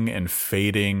dwindling and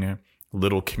fading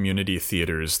little community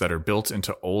theaters that are built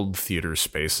into old theater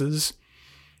spaces.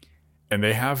 And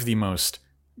they have the most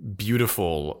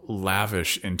beautiful,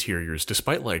 lavish interiors,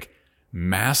 despite like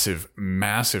massive,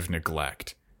 massive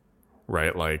neglect,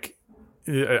 right? Like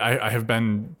I have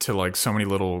been to like so many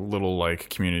little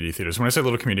like community theaters. When I say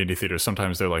little community theaters,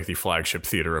 sometimes they're like the flagship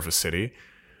theater of a city,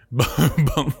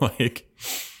 but like,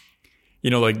 you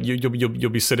know, like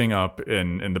you'll be sitting up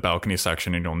in the balcony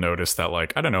section and you'll notice that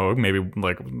like, I don't know, maybe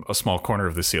like a small corner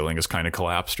of the ceiling is kind of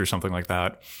collapsed or something like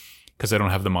that because they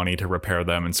don't have the money to repair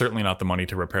them, and certainly not the money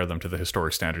to repair them to the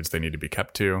historic standards they need to be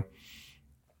kept to.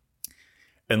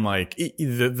 And like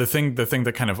the thing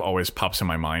that kind of always pops in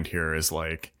my mind here is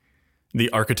like the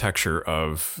architecture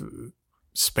of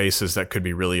spaces that could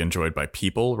be really enjoyed by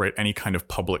people, right? Any kind of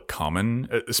public common,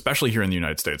 especially here in the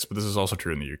United States, but this is also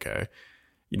true in the UK.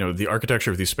 You know, the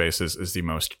architecture of these spaces is the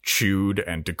most chewed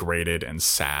and degraded and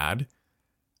sad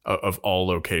of all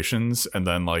locations. And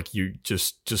then like you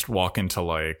just walk into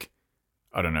like,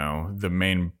 I don't know, the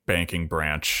main banking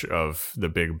branch of the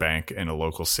big bank in a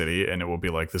local city, and it will be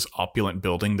like this opulent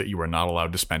building that you are not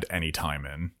allowed to spend any time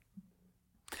in.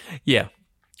 Yeah.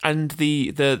 And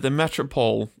the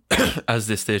Metropole, as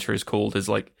this theater is called, is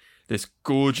like this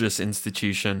gorgeous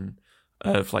institution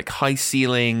of like high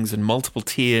ceilings and multiple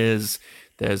tiers.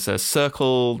 There's a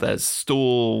circle, there's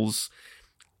stalls.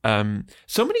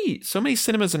 So many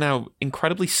cinemas are now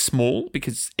incredibly small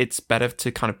because it's better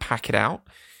to kind of pack it out.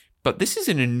 But this is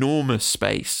an enormous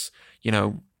space, you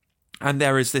know, and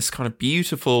there is this kind of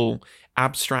beautiful,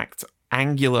 abstract,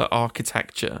 angular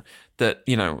architecture that,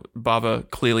 you know, Bava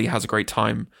clearly has a great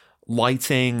time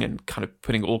lighting and kind of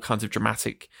putting all kinds of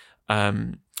dramatic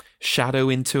shadow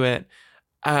into it.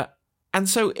 And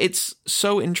so it's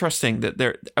so interesting that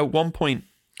there, at one point,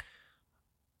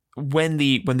 when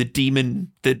the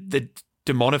demon, the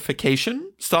demonification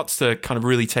starts to kind of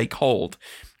really take hold,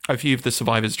 a few of the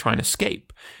survivors try and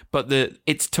escape, but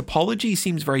its topology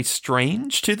seems very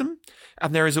strange to them.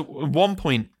 And there is at one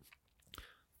point,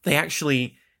 they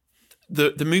actually,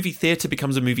 the movie theater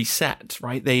becomes a movie set,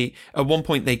 right? At one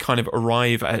point they kind of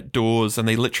arrive at doors and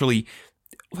they literally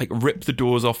like rip the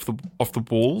doors off the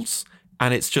walls,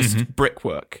 and it's just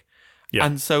brickwork. Yeah.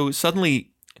 And so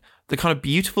suddenly the kind of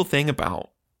beautiful thing about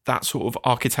that sort of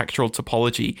architectural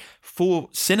topology for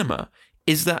cinema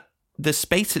is that the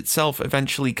space itself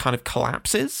eventually kind of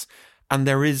collapses, and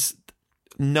there is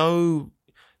no,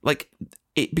 like,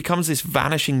 it becomes this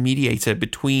vanishing mediator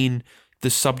between the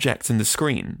subject and the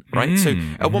screen, right? So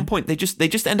at one point they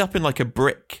just end up in like a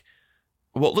brick,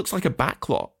 what looks like a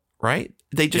backlot, right?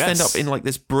 They just end up in like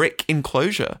this brick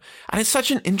enclosure, and it's such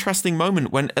an interesting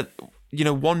moment when, you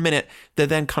know, 1 minute they're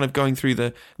then kind of going through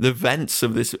the vents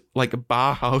of this like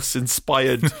Bauhaus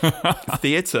inspired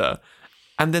theater,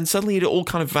 and then suddenly it all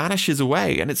kind of vanishes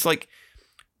away, and it's like,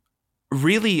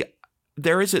 really,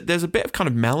 there's a bit of kind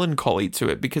of melancholy to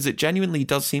it, because it genuinely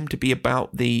does seem to be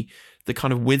about the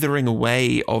kind of withering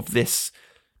away of this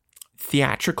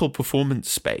theatrical performance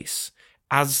space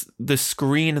as the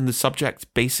screen and the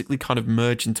subject basically kind of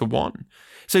merge into one.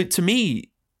 So to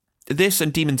me, this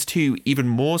and Demons 2 even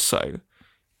more so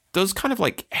does kind of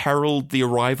like herald the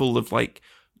arrival of like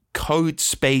code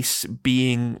space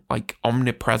being like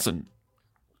omnipresent.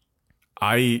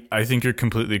 I think you're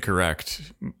completely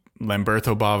correct.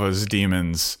 Lamberto Bava's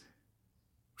Demons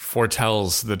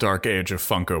foretells the dark age of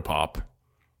Funko Pop.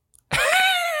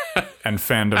 And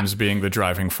fandoms being the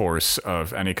driving force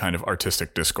of any kind of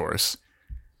artistic discourse.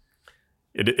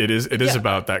 It is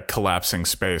about that collapsing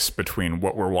space between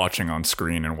what we're watching on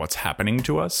screen and what's happening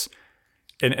to us.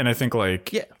 And I think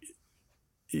like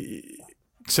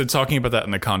so talking about that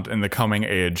in the coming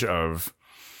age of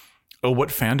what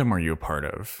fandom are you a part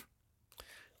of?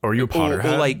 Or are you a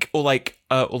Potterhead? Or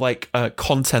like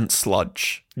content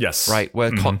sludge. Yes. Right,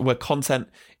 where content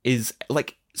is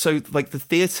like, so like the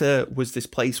theater was this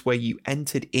place where you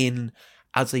entered in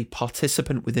as a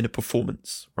participant within a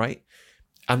performance, right?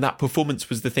 And that performance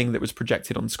was the thing that was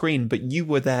projected on screen, but you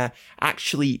were there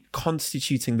actually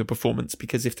constituting the performance,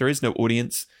 because if there is no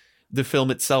audience, the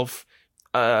film itself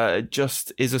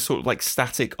just is a sort of like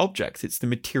static object. It's the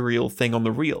material thing on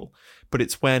the reel. But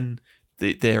it's when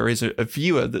there is a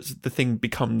viewer that the thing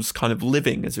becomes kind of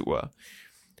living, as it were.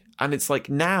 And it's like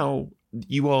now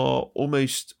you are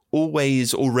almost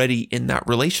always already in that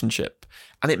relationship.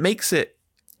 And it makes it,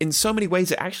 in so many ways,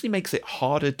 it actually makes it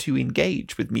harder to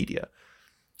engage with media.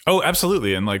 Oh,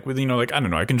 absolutely. And like, with, you know, like, I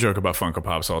don't know, I can joke about Funko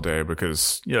Pops all day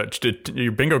because, yeah,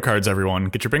 your bingo cards, everyone.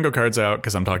 Get your bingo cards out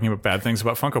because I'm talking about bad things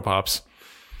about Funko Pops.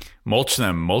 Mulch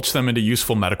them into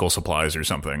useful medical supplies or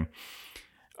something.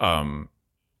 But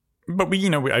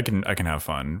I can have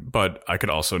fun, but I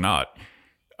could also not.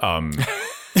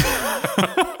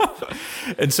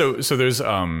 And so there's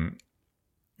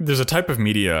a type of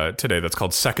media today that's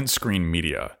called second screen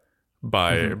media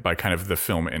by kind of the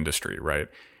film industry, right?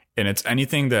 And it's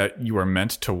anything that you are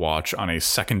meant to watch on a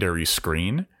secondary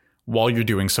screen while you're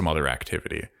doing some other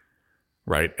activity,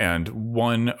 right? And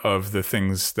one of the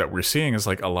things that we're seeing is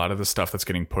like a lot of the stuff that's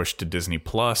getting pushed to Disney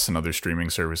Plus and other streaming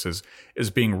services is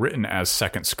being written as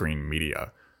second screen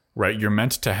media, right? You're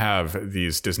meant to have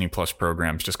these Disney Plus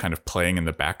programs just kind of playing in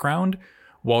the background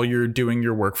while you're doing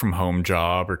your work from home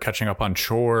job or catching up on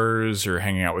chores or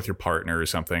hanging out with your partner or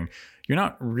something.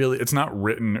 It's not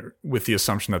written with the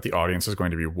assumption that the audience is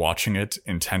going to be watching it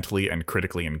intently and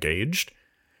critically engaged.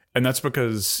 And that's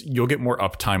because you'll get more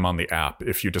uptime on the app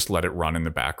if you just let it run in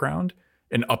the background.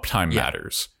 And uptime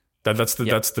matters. That's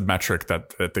the metric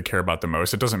that they care about the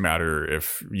most. It doesn't matter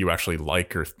if you actually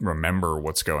like or remember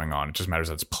what's going on. It just matters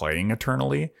that it's playing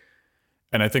eternally.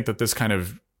 And I think that this kind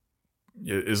of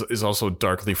is also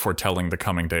darkly foretelling the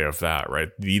coming day of that, right?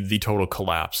 The total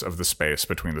collapse of the space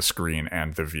between the screen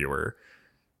and the viewer.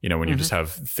 You know, when you just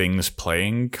have things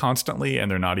playing constantly and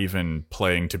they're not even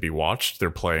playing to be watched,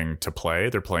 they're playing to play,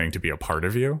 they're playing to be a part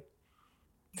of you.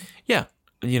 Yeah.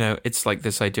 You know, it's like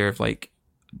this idea of like,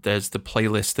 there's the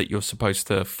playlist that you're supposed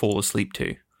to fall asleep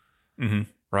to,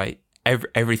 right?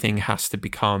 Everything has to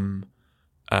become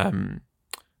kind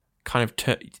of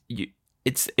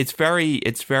it's very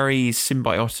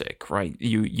symbiotic, right?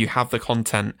 You have the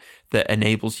content that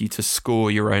enables you to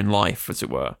score your own life, as it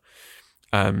were.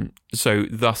 So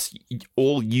thus,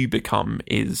 all you become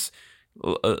is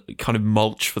kind of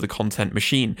mulch for the content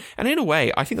machine. And in a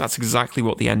way, I think that's exactly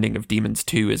what the ending of Demons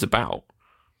 2 is about.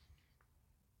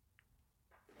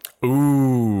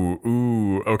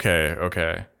 Ooh,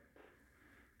 okay.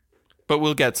 But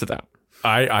we'll get to that.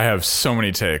 I have so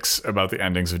many takes about the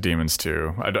endings of Demons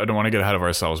 2. I don't want to get ahead of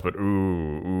ourselves, but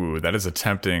that is a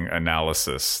tempting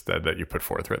analysis that you put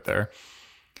forth right there.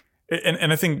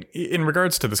 And I think in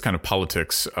regards to this kind of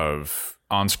politics of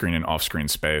on-screen and off-screen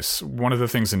space, one of the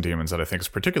things in Demons that I think is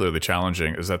particularly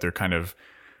challenging is that they're kind of,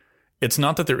 it's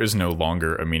not that there is no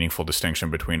longer a meaningful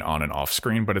distinction between on and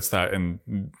off-screen, but it's that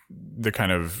in the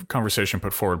kind of conversation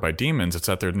put forward by Demons, it's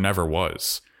that there never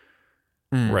was.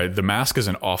 Right? The mask is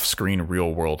an off-screen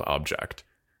real-world object.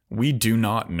 We do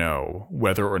not know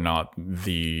whether or not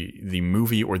the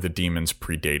movie or the demons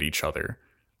predate each other.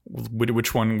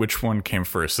 Which one came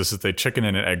first? This is the chicken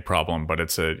and an egg problem, but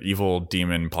it's an evil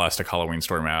demon plastic Halloween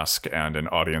store mask and an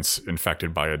audience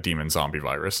infected by a demon zombie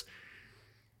virus.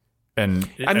 And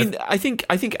I think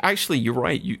actually you're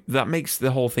right. That makes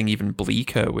the whole thing even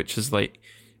bleaker, which is like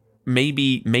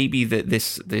maybe that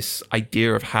this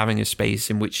idea of having a space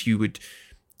in which you would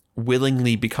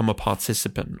willingly become a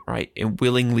participant, right? And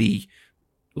willingly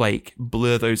like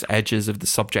blur those edges of the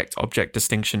subject-object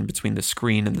distinction between the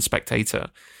screen and the spectator.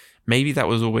 Maybe that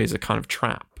was always a kind of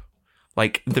trap.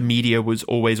 Like the media was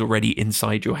always already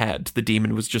inside your head. The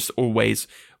demon was just always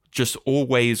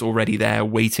already there,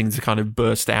 waiting to kind of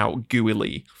burst out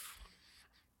gooily.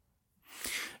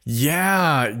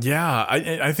 Yeah.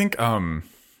 I think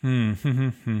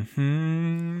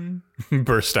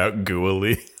burst out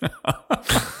gooily.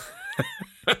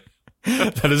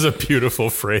 That is a beautiful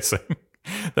phrasing.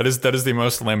 That is the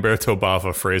most Lamberto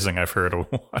Bava phrasing I've heard in a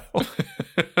while.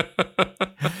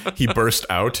 he burst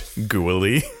out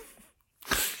gooily.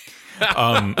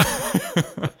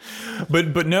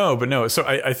 But no. So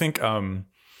I think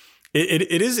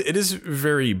it is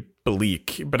very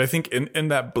bleak, but I think in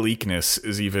that bleakness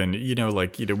is even,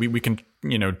 we can,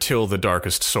 till the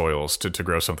darkest soils to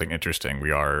grow something interesting.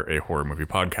 We are a horror movie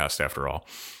podcast after all.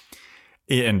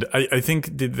 And I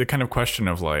think the kind of question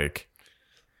of like,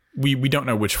 we don't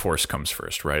know which force comes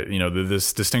first, right?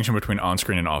 This distinction between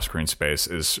on-screen and off-screen space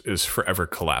is forever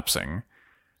collapsing,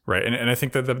 right? And I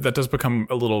think that does become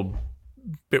a little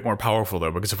bit more powerful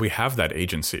though, because if we have that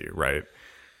agency, right?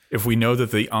 If we know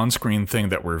that the on-screen thing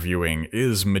that we're viewing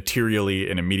is materially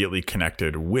and immediately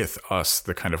connected with us,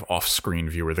 the kind of off-screen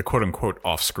viewer, the quote-unquote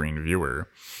off-screen viewer,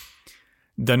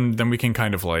 then we can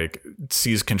kind of like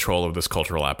seize control of this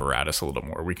cultural apparatus a little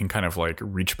more. We can kind of like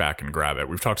reach back and grab it.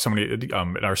 We've talked so many in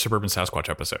our Suburban Sasquatch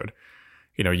episode.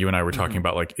 You and I were talking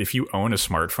about like, if you own a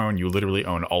smartphone, you literally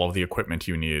own all of the equipment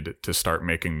you need to start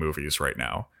making movies right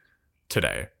now,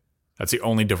 today. That's the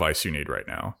only device you need right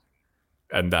now.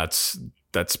 And that's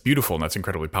beautiful and that's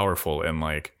incredibly powerful. And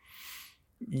like,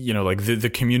 like the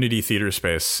community theater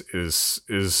space is,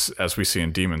 as we see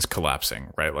in Demons,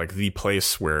 collapsing, right? Like the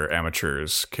place where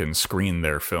amateurs can screen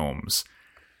their films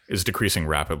is decreasing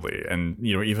rapidly. And,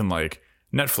 even like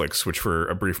Netflix, which for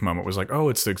a brief moment was like, oh,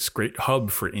 it's this great hub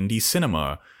for indie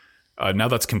cinema. Now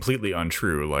that's completely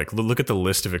untrue. Like, look at the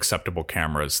list of acceptable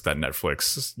cameras that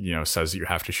Netflix, says you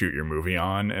have to shoot your movie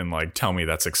on, and like, tell me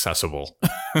that's accessible.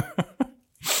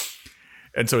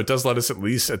 And so it does let us,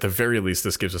 at the very least,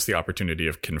 this gives us the opportunity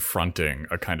of confronting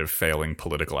a kind of failing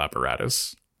political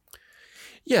apparatus.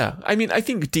 Yeah, I mean, I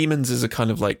think Demons is a kind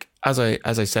of like, as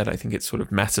I said, I think it's sort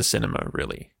of meta cinema.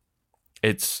 Really,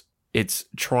 it's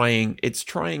trying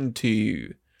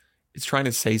to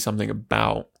say something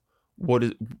about what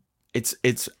is.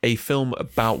 It's a film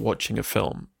about watching a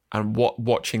film and what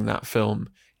watching that film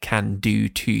can do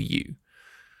to you.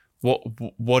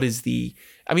 What is the?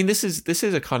 I mean, this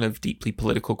is a kind of deeply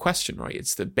political question, right?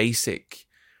 It's the basic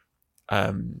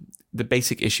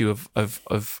issue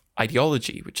of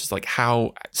ideology, which is like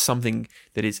how something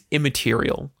that is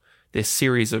immaterial, this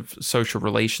series of social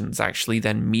relations, actually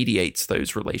then mediates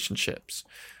those relationships,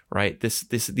 right?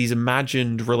 These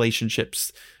imagined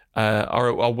relationships are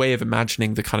a way of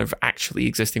imagining the kind of actually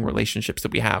existing relationships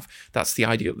that we have. That's the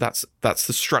ideal. That's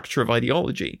the structure of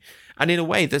ideology. And in a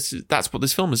way, that's what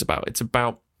this film is about. It's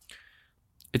about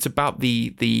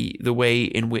the way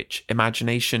in which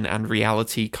imagination and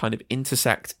reality kind of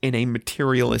intersect in a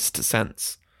materialist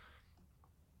sense.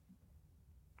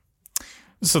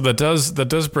 So that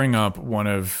does bring up one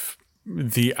of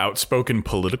the outspoken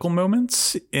political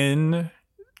moments in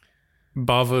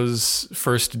Bava's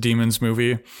first Demons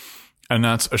movie, and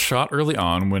that's a shot early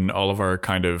on when all of our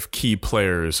kind of key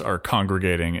players are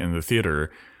congregating in the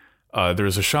theater.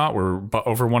 There's a shot where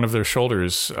over one of their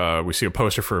shoulders we see a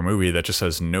poster for a movie that just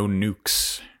says "No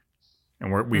nukes,"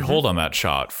 and we hold on that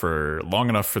shot for long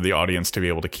enough for the audience to be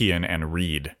able to key in and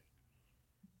read.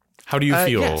 How do you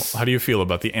feel? Yes. How do you feel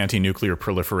about the anti-nuclear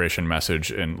proliferation message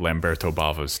in Lamberto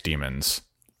Bava's Demons?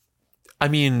 I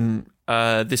mean,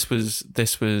 this was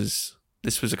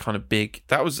a kind of big.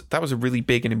 That was a really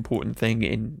big and important thing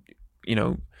in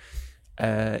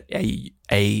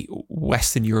a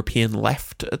Western European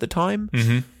left at the time.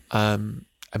 Mm-hmm. I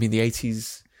mean, the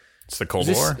 80s. It's the Cold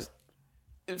War.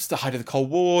 It's the height of the Cold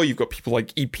War. You've got people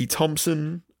like E.P.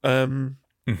 Thompson,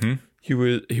 who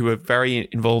were very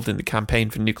involved in the campaign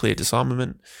for nuclear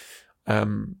disarmament.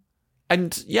 And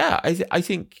yeah, I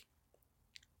think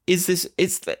that's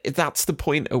the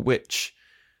point at which.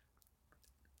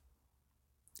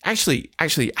 Actually,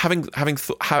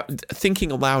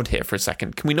 thinking aloud here for a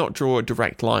second, can we not draw a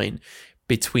direct line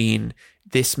between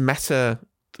this meta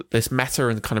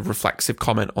and kind of reflexive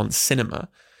comment on cinema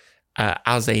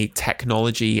as a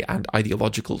technology and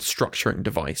ideological structuring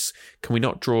device? Can we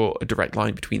not draw a direct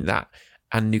line between that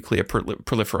and nuclear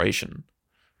proliferation?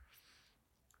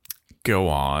 Go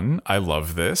on. I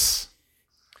love this.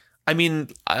 I mean,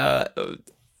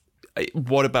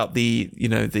 what about the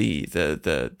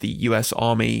US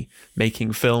Army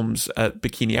making films at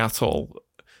Bikini Atoll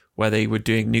where they were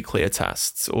doing nuclear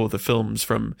tests, or the films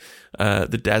from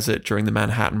the desert during the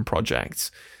Manhattan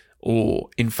Project, or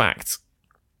in fact,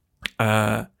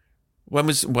 when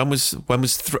was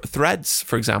Threads,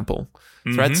 for example?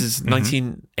 Threads is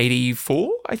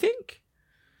 1984, I think.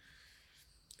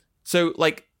 So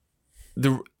like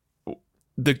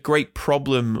the great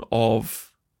problem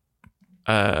of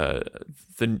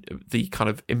the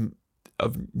kind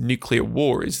of nuclear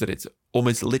war is that it's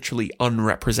almost literally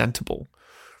unrepresentable,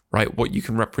 right? What you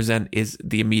can represent is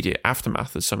the immediate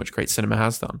aftermath, as so much great cinema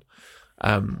has done.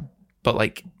 But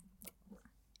like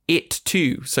it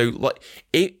too. So like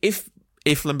if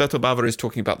Lamberto Bava is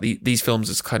talking about these films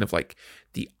as kind of like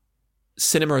the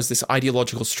cinema as this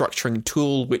ideological structuring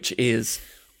tool, which is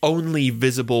only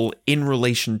visible in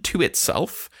relation to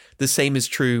itself, the same is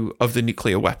true of the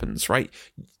nuclear weapons, right?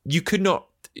 You could not.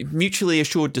 Mutually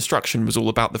assured destruction was all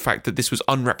about the fact that this was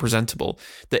unrepresentable,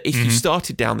 that if you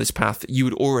started down this path, you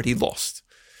had already lost.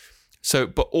 So,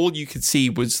 but all you could see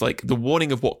was like the warning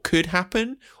of what could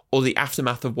happen or the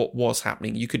aftermath of what was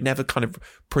happening. You could never kind of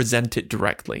present it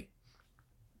directly.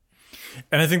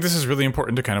 And I think this is really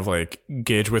important to kind of like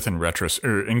engage with in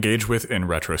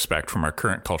retrospect from our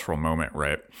current cultural moment,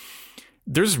 right?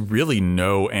 There's really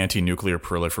no anti-nuclear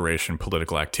proliferation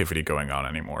political activity going on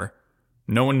anymore.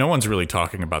 No one's really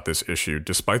talking about this issue,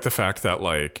 despite the fact that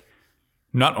like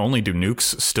not only do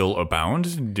nukes still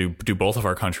abound, do both of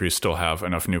our countries still have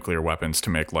enough nuclear weapons to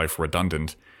make life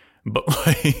redundant, but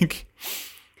like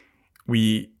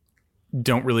we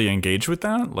don't really engage with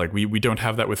that. Like we don't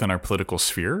have that within our political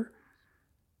sphere.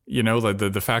 You know,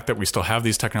 the fact that we still have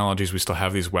these technologies, we still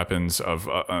have these weapons of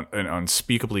an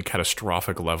unspeakably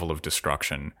catastrophic level of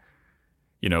destruction.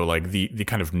 You know, like the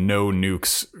kind of no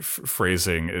nukes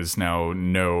phrasing is now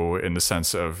no in the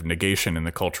sense of negation in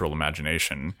the cultural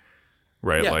imagination,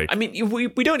 right? Yeah, like, I mean, we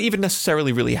don't even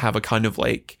necessarily really have a kind of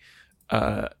like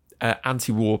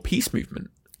anti-war peace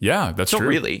movement. Yeah, that's Not true.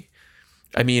 really.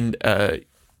 I mean,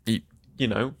 you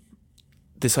know,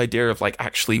 this idea of like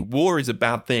actually war is a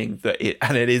bad thing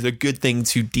and it is a good thing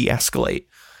to de-escalate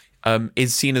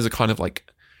is seen as a kind of like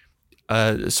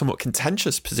somewhat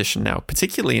contentious position now,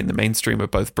 particularly in the mainstream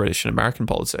of both British and American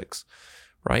politics,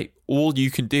 right? All you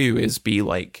can do is be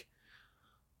like,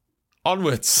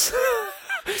 onwards.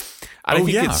 And I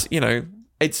think it's, you know,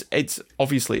 it's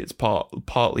obviously it's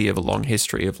partly of a long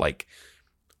history of like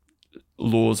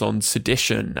laws on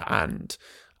sedition and,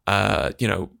 you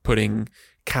know, putting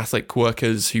Catholic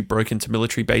workers who broke into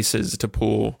military bases to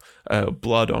pour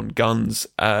blood on guns,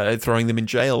 throwing them in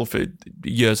jail for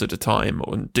years at a time,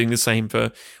 or doing the same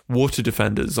for water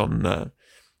defenders on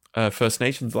First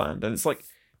Nations land. And it's like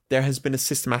there has been a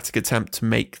systematic attempt to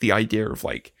make the idea of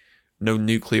like no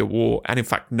nuclear war, and in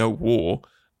fact no war,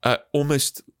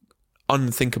 almost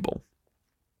unthinkable.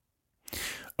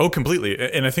 Oh, completely.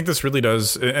 And I think this really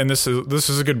does, and this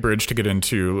is a good bridge to get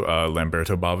into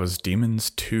Lamberto Bava's Demons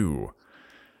 2.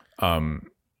 And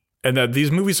that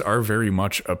these movies are very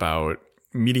much about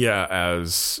media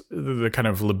as the kind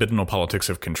of libidinal politics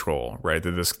of control, right?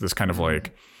 This kind of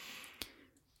like,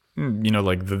 you know,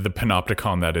 like the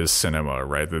panopticon that is cinema,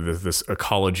 right? This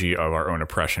ecology of our own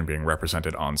oppression being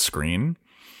represented on screen.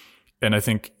 And I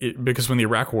think because when the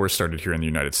Iraq War started here in the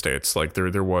United States, like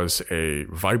there was a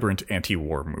vibrant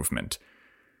anti-war movement.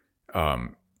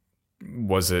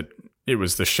 It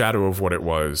was the shadow of what it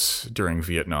was during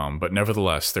Vietnam, but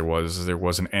nevertheless, there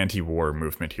was an anti-war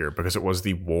movement here because it was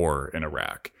the war in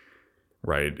Iraq,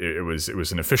 right? It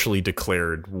was an officially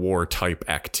declared war type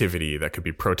activity that could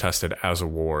be protested as a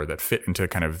war that fit into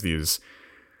kind of these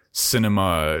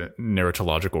cinema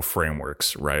narratological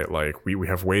frameworks, right? Like we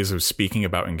have ways of speaking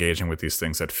about engaging with these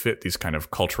things that fit these kind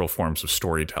of cultural forms of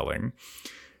storytelling.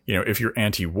 You know, if you're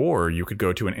anti-war, you could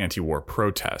go to an anti-war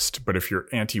protest, but if you're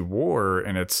anti-war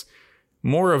and it's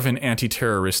more of an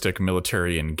anti-terroristic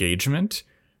military engagement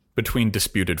between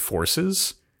disputed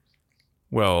forces,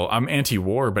 well, I'm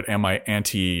anti-war, but am I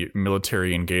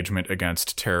anti-military engagement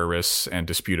against terrorists and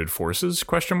disputed forces? ?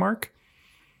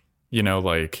 You know,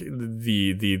 like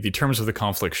the terms of the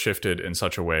conflict shifted in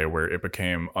such a way where it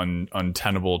became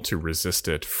untenable to resist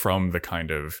it from the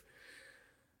kind of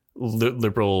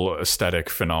liberal aesthetic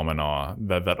phenomena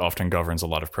that often governs a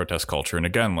lot of protest culture. And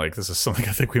again, like this is something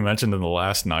I think we mentioned in the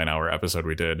last 9-hour episode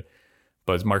we did,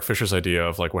 but Mark Fisher's idea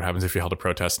of like what happens if you held a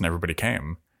protest and everybody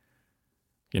came.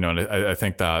 You know, and I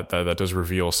think that does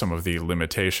reveal some of the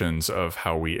limitations of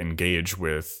how we engage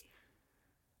with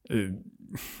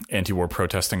anti-war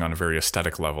protesting on a very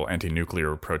aesthetic level,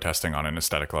 anti-nuclear protesting on an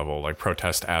aesthetic level, like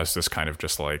protest as this kind of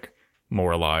just like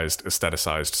moralized,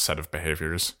 aestheticized set of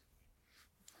behaviors.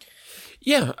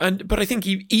 Yeah, but I think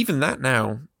even that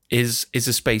now is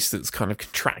a space that's kind of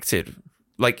contracted.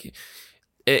 Like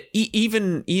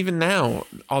even now,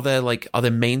 are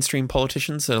there mainstream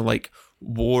politicians that are like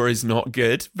war is not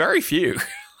good? Very few.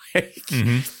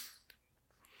 Absolutely.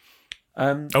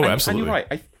 And you're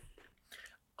right.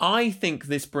 I think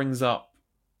this brings up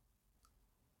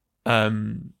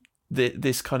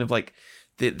this kind of like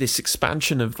this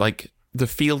expansion of like the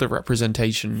field of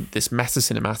representation, this meta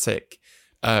cinematic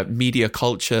media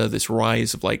culture, this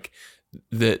rise of like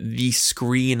the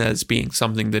screen as being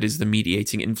something that is the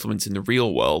mediating influence in the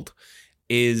real world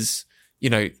is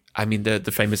I mean,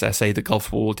 the famous essay, "The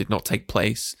Gulf War did not take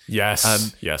place."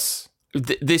 Yes, yes.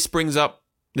 This brings up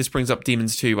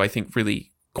Demons 2, I think,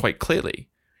 really quite clearly,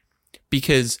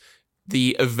 because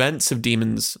the events of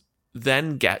Demons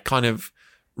then get kind of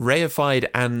reified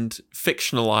and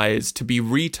fictionalized to be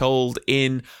retold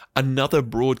in another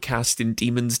broadcast in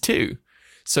Demons 2.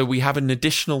 So we have an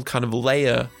additional kind of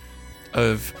layer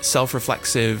of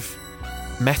self-reflexive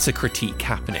meta-critique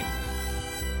happening.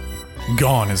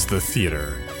 Gone is the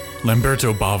theater.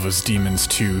 Lamberto Bava's Demons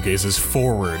 2 gazes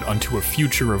forward unto a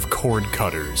future of cord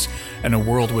cutters and a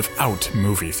world without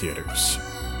movie theaters.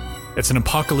 It's an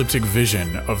apocalyptic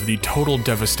vision of the total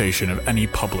devastation of any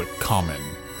public common.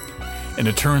 In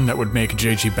a turn that would make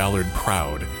J.G. Ballard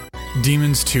proud,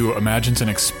 Demons 2 imagines an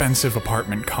expensive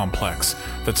apartment complex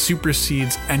that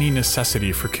supersedes any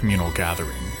necessity for communal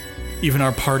gathering. Even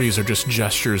our parties are just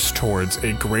gestures towards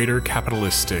a greater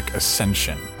capitalistic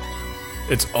ascension.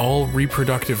 It's all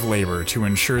reproductive labor to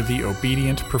ensure the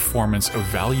obedient performance of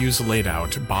values laid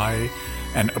out by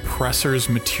an oppressor's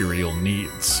material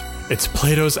needs. It's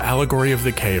Plato's allegory of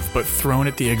the cave, but thrown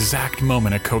at the exact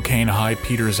moment a cocaine high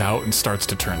peters out and starts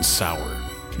to turn sour.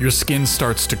 Your skin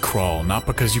starts to crawl, not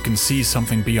because you can see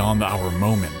something beyond our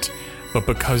moment, but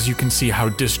because you can see how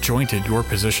disjointed your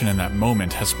position in that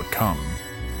moment has become.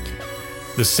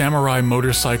 The samurai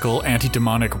motorcycle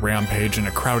anti-demonic rampage in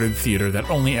a crowded theater that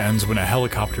only ends when a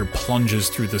helicopter plunges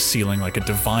through the ceiling like a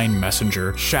divine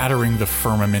messenger, shattering the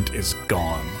firmament, is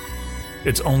gone.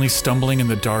 It's only stumbling in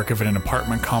the dark of an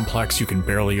apartment complex you can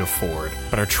barely afford,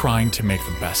 but are trying to make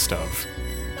the best of.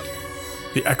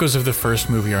 The echoes of the first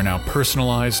movie are now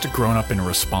personalized, grown up, and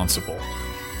responsible.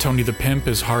 Tony the Pimp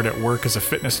is hard at work as a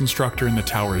fitness instructor in the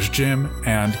tower's gym,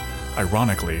 and,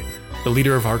 ironically, the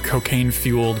leader of our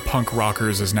cocaine-fueled punk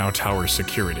rockers is now tower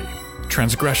security.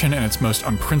 Transgression in its most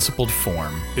unprincipled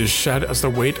form is shed as the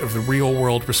weight of the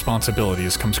real-world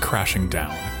responsibilities comes crashing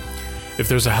down. If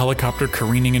there's a helicopter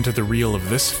careening into the reel of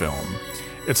this film,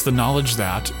 it's the knowledge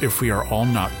that, if we are all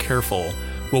not careful,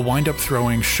 we'll wind up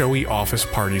throwing showy office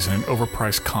parties in an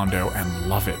overpriced condo and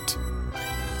love it.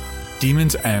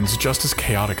 Demons ends just as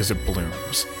chaotic as it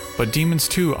blooms, but Demons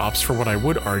 2 opts for what I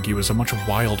would argue is a much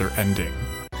wilder ending.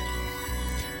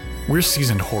 We're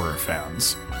seasoned horror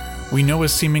fans. We know a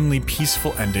seemingly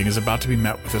peaceful ending is about to be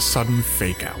met with a sudden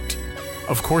fake-out.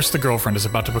 Of course the girlfriend is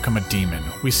about to become a demon.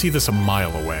 We see this a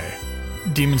mile away.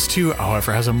 Demons 2,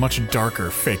 however, has a much darker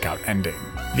fake-out ending.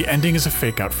 The ending is a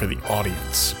fake-out for the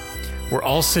audience. We're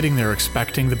all sitting there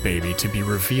expecting the baby to be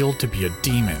revealed to be a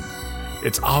demon.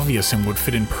 It's obvious and would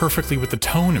fit in perfectly with the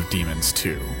tone of Demons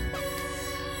 2.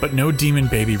 But no demon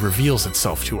baby reveals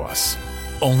itself to us.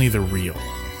 Only the real.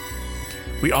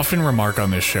 We often remark on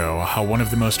this show how one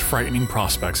of the most frightening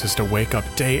prospects is to wake up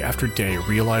day after day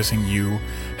realizing you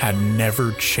had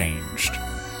never changed.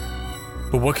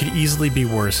 But what could easily be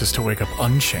worse is to wake up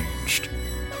unchanged,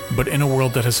 but in a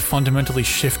world that has fundamentally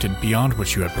shifted beyond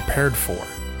what you had prepared for.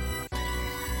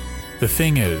 The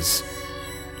thing is,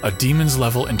 a demon's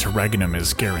level interregnum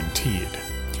is guaranteed.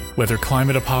 Whether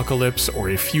climate apocalypse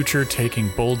or a future taking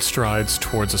bold strides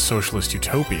towards a socialist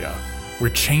utopia, we're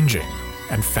changing.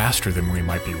 And faster than we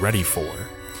might be ready for.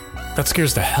 That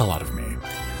scares the hell out of me,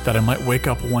 that I might wake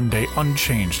up one day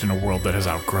unchanged in a world that has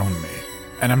outgrown me.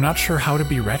 And I'm not sure how to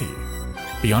be ready,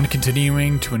 beyond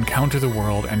continuing to encounter the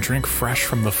world and drink fresh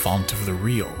from the font of the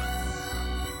real.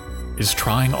 Is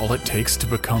trying all it takes to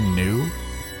become new?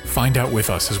 Find out with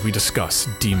us as we discuss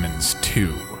Demons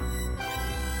 2.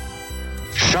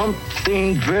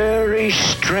 Something very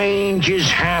strange is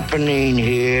happening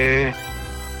here.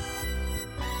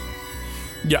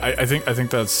 Yeah, I think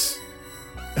that's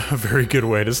a very good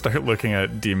way to start looking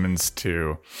at Demons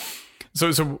 2.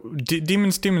 So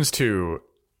Demons 2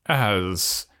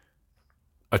 has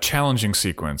a challenging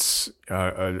sequence,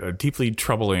 a deeply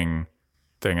troubling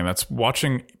thing, and that's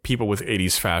watching people with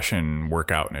 80s fashion work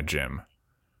out in a gym.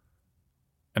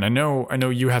 And I know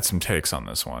you had some takes on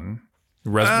this one.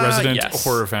 Resident yes.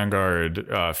 Horror Vanguard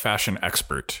fashion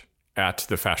expert at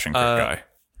the Fashion Crit Guy.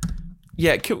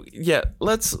 Yeah,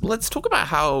 let's talk about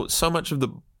how so much of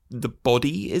the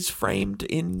body is framed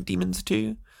in Demons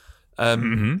 2.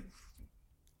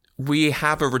 We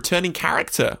have a returning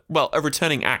character, a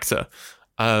returning actor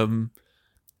from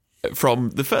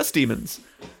the first Demons.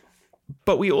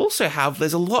 But we also have,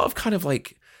 there's a lot of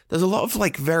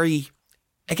very,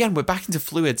 again, we're back into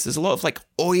fluids. There's a lot of like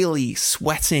oily,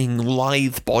 sweating,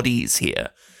 lithe bodies here.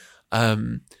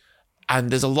 And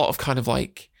there's a lot of kind of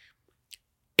like,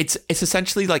 it's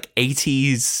essentially like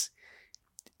 80s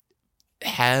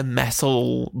hair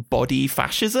metal body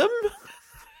fascism.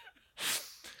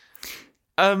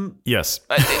 Yes.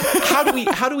 How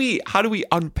do we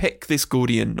unpick this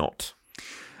Gordian knot?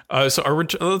 So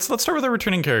let's start with our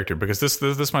returning character, because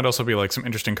this might also be like some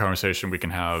interesting conversation we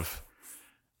can have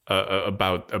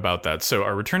about that. So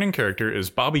our returning character is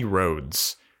Bobby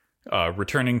Rhodes,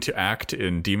 returning to act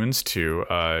in Demons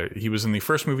 2. He was in the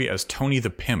first movie as Tony the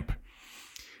Pimp,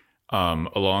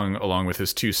 along with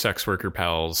his two sex worker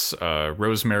pals,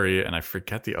 Rosemary, and I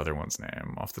forget the other one's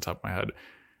name off the top of my head.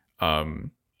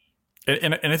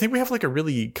 And I think we have like a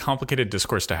really complicated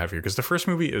discourse to have here, because the first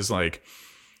movie is like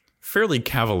fairly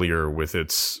cavalier with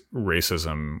its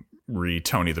racism re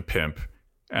Tony the Pimp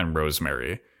and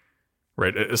Rosemary,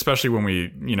 right? Especially when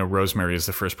Rosemary is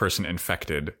the first person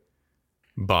infected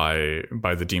by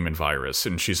the demon virus,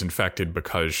 and she's infected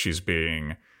because she's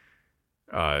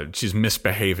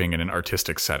misbehaving in an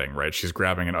artistic setting, right? She's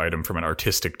grabbing an item from an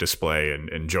artistic display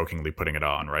and jokingly putting it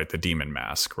on, right? The demon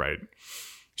mask, right?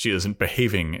 She isn't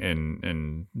behaving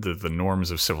in the norms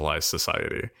of civilized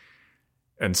society.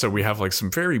 And so we have like some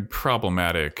very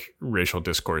problematic racial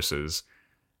discourses.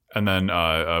 And then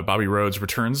Bobby Rhodes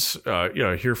returns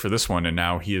here for this one, and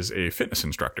now he is a fitness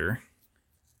instructor.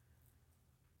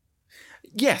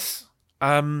 Yes.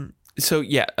 So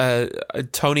yeah,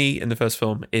 Tony in the first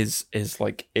film is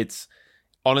like, it's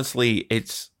honestly,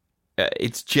 it's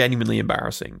genuinely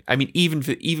embarrassing. I mean,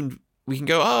 even we can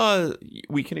go,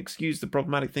 we can excuse the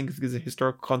problematic things because of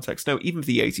historical context. No, even for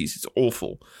the 80s, it's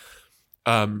awful.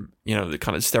 The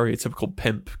kind of stereotypical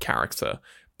pimp character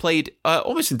played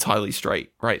almost entirely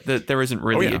straight, right? There isn't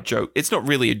really a joke. It's not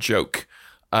really a joke,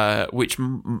 which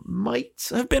might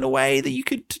have been a way that you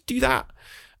could do that.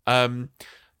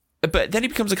 But then he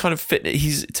becomes a kind of fitness.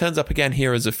 He turns up again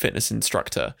here as a fitness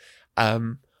instructor.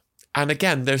 And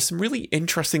again, there's some really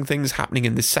interesting things happening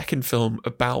in the second film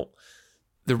about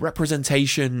the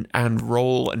representation and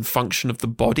role and function of the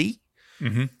body.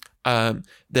 Mm-hmm.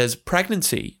 There's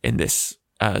pregnancy in this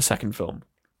second film.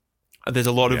 There's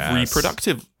a lot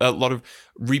of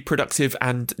reproductive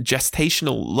and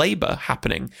gestational labor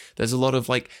happening. There's a lot of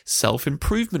like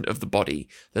self-improvement of the body.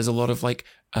 There's a lot of like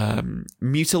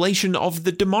mutilation of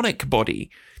the demonic body.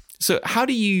 So how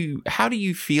do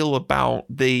you feel about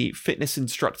the fitness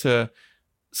instructor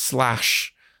 /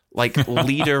 like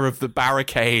leader of the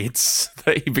barricades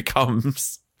that he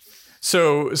becomes?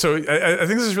 So I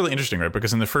think this is really interesting, right?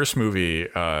 Because in the first movie,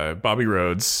 Bobby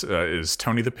Rhodes is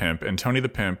Tony the Pimp, and Tony the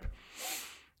Pimp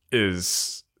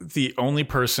is the only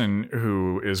person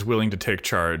who is willing to take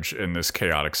charge in this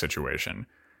chaotic situation,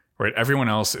 right? Everyone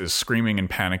else is screaming and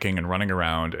panicking and running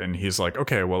around, and he's like,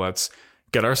 okay, well, let's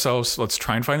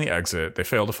try and find the exit. They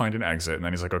fail to find an exit, and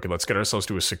then he's like, okay, let's get ourselves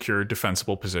to a secure,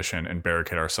 defensible position and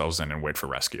barricade ourselves in and wait for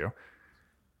rescue,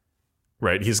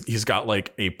 right? He's got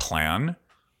like a plan.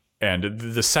 And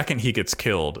the second he gets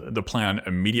killed, the plan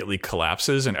immediately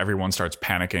collapses and everyone starts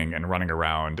panicking and running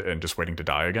around and just waiting to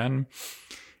die again.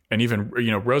 And even,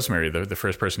 Rosemary, the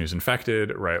first person who's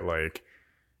infected, right? Like,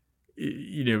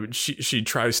 she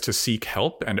tries to seek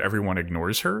help and everyone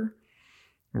ignores her,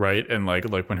 right? And like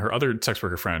when her other sex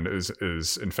worker friend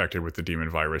is infected with the demon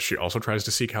virus, she also tries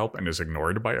to seek help and is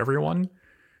ignored by everyone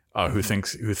who think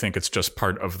it's just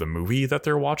part of the movie that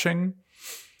they're watching.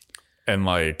 And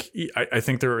like, I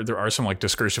think there are some like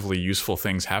discursively useful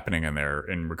things happening in there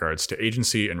in regards to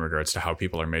agency, in regards to how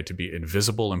people are made to be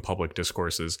invisible in public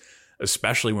discourses,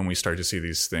 especially when we start to see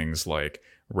these things like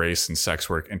race and sex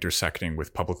work intersecting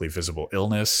with publicly visible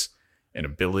illness and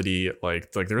ability.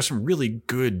 Like there are some really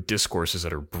good discourses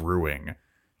that are brewing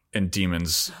in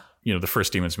Demons, the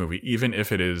first Demons movie, even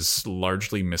if it is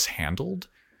largely mishandled.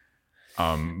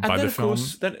 By the film.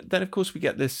 Then of course we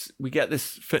get this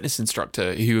fitness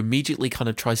instructor who immediately kind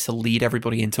of tries to lead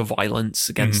everybody into violence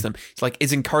against them. It's like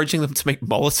is encouraging them to make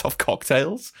Molotov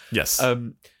cocktails. Yes.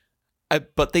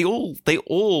 But they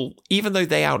all, even though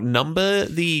they outnumber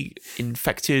the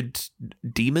infected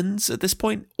demons at this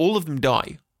point, all of them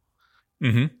die.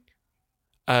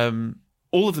 Mm-hmm.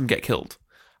 All of them get killed,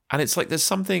 and it's like there's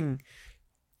something.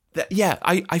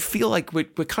 I feel like we're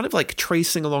kind of like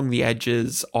tracing along the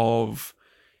edges of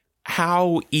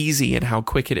how easy and how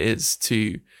quick it is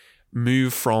to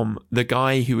move from the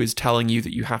guy who is telling you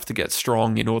that you have to get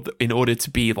strong in order to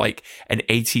be like an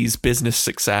 80s business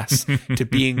success to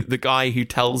being the guy who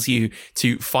tells you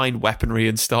to find weaponry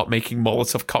and start making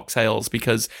Molotov cocktails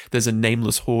because there's a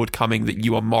nameless horde coming that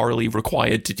you are morally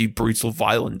required to do brutal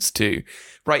violence to.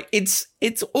 Right? It's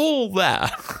all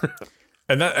there.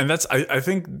 I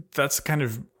think that's kind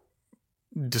of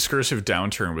discursive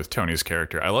downturn with Tony's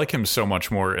character. I like him so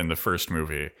much more in the first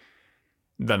movie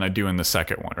than I do in the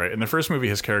second one, right? In the first movie,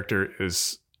 his character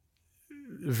is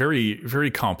very, very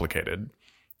complicated.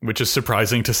 which is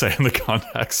surprising to say in the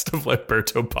context of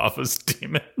Lamberto Bava's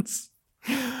demons.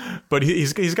 But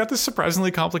he's got this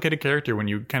surprisingly complicated character when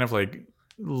you kind of like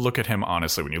look at him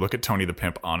honestly, when you look at Tony the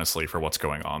Pimp honestly for what's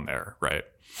going on there, right?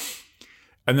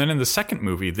 And then in the second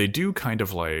movie, they do kind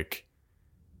of like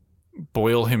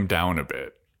boil him down a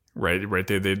bit, right?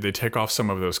 They take off some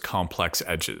of those complex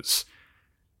edges,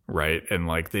 right? And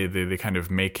like they kind of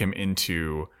make him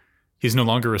into, he's no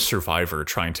longer a survivor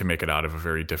trying to make it out of a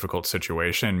very difficult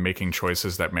situation, making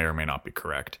choices that may or may not be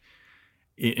correct.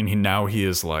 And now he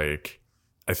is like,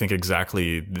 I think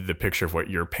exactly the picture of what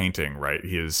you're painting, right?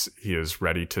 He is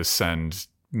ready to send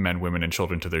men, women, and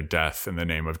children to their death in the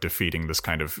name of defeating this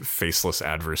kind of faceless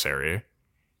adversary.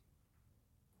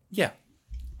 Yeah.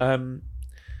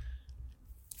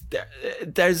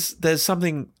 There's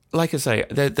something, like I say,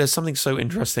 there's something so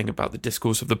interesting about the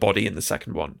discourse of the body in the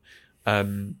second one.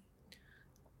 And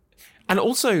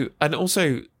also, I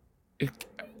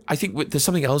think there's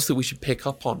something else that we should pick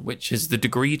up on, which is the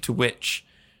degree to which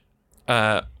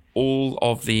all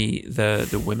of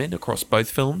the women across both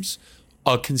films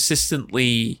are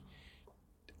consistently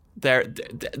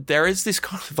there is this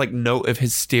kind of like note of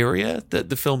hysteria that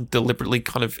the film deliberately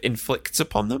kind of inflicts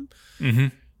upon them. Mm-hmm.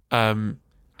 I'm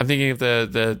thinking of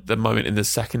the moment in the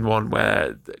second one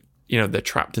where they're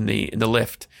trapped in the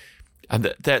lift.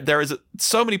 And there is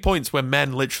so many points where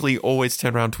men literally always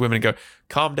turn around to women and go,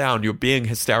 "Calm down, you're being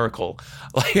hysterical."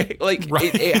 Like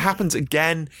right. it happens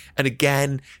again and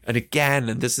again and again,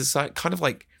 and there's this like, kind of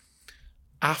like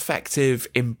affective,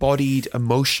 embodied,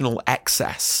 emotional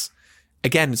excess.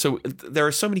 Again, so there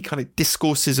are so many kind of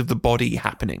discourses of the body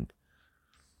happening.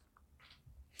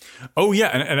 Oh yeah,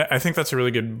 and I think that's a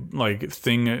really good like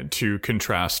thing to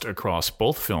contrast across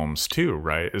both films too,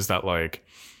 right? Is that like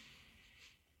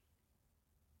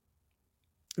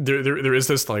There is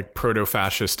this like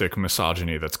proto-fascistic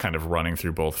misogyny that's kind of running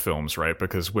through both films, right?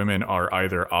 Because women are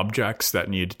either objects that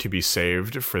need to be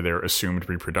saved for their assumed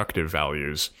reproductive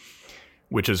values,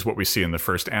 which is what we see in the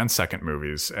first and second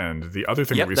movies. And the other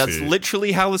thing that we see... that's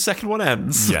literally how the second one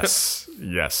ends. Yes.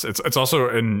 It's also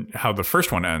in how the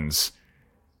first one ends,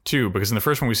 too, because in the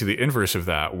first one we see the inverse of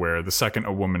that, where the second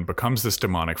a woman becomes this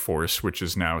demonic force, which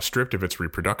is now stripped of its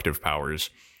reproductive powers,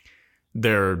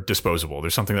 they're disposable.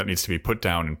 There's something that needs to be put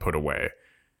down and put away,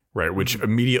 right? Which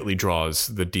immediately draws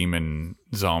the demon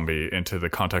zombie into the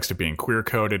context of being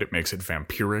queer-coded. It makes it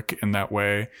vampiric in that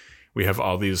way. We have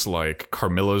all these like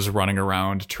Carmillas running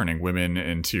around, turning women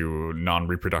into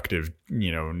non-reproductive,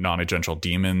 non-agential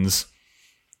demons.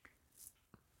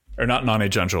 Or not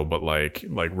non-agential, but like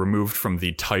removed from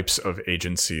the types of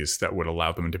agencies that would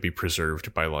allow them to be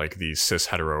preserved by like these cis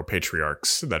hetero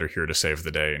patriarchs that are here to save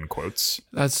the day, in quotes.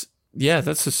 That's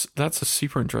a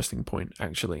super interesting point,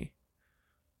 actually.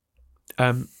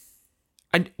 And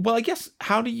well, I guess,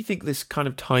 how do you think this kind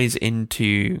of ties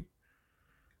into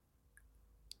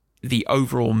the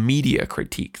overall media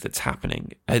critique that's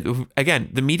happening? Again,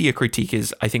 the media critique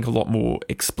is, I think, a lot more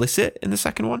explicit in the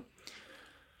second one.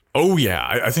 Oh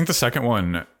yeah, I think the second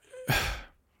one.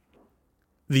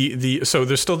 So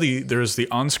there's the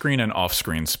on-screen and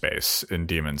off-screen space in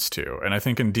Demons 2, and I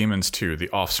think in Demons 2 the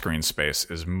off-screen space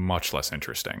is much less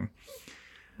interesting.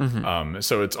 Mm-hmm.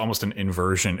 So it's almost an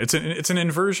inversion. It's an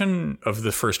inversion of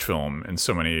the first film in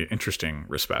so many interesting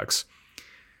respects.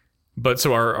 But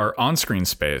so our on-screen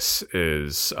space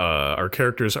is our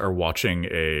characters are watching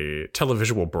a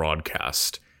televisual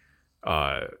broadcast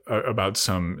about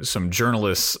some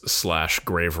journalists /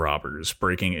 grave robbers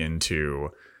breaking into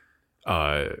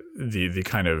the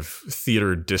kind of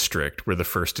theater district where the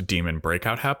first demon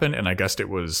breakout happened, and I guess it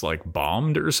was like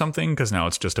bombed or something, because now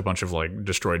it's just a bunch of like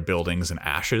destroyed buildings and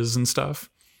ashes and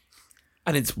stuff.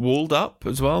 And it's walled up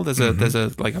as well. There's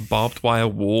a like a barbed wire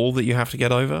wall that you have to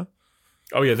get over.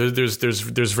 Oh yeah, there's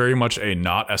very much a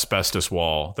not asbestos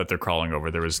wall that they're crawling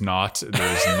over. There's not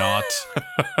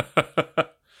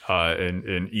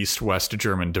an east-west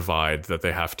German divide that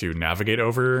they have to navigate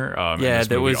over.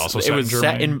 It was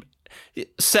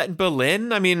set in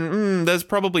Berlin. I mean, there's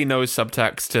probably no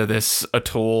subtext to this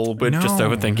at all. We're just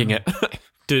overthinking it.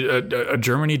 Did a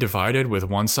Germany divided with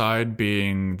one side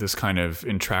being this kind of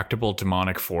intractable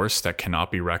demonic force that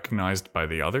cannot be recognized by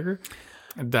the other?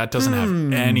 That doesn't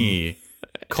have any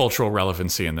cultural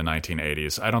relevancy in the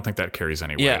 1980s. I don't think that carries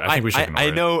any weight. Yeah, I think we should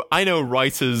ignore it. I know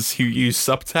writers who use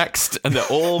subtext, and they're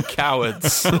all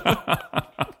cowards.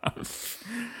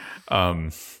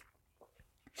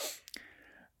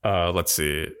 Let's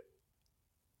see.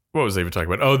 What was I even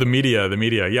talking about? Oh, the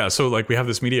media. Yeah. So like we have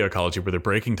this media ecology where they're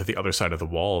breaking to the other side of the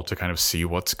wall to kind of see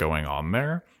what's going on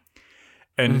there.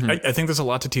 And I think there's a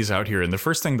lot to tease out here. And the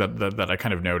first thing that I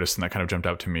kind of noticed and that kind of jumped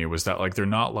out to me was that like they're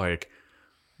not like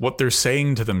what they're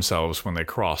saying to themselves when they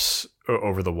cross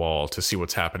over the wall to see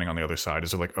what's happening on the other side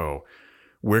is they're like, oh,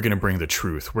 we're going to bring the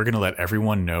truth. We're going to let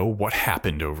everyone know what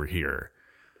happened over here.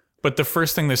 But the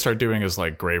first thing they start doing is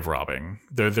like grave robbing.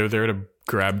 They're there to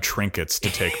grab trinkets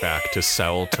to take back to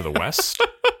sell to the West.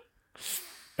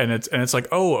 And it's like,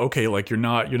 oh, okay, like you're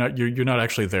not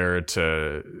actually there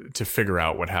to figure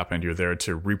out what happened. You're there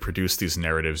to reproduce these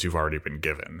narratives you've already been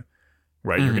given.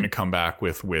 Right? You're going to come back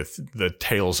with the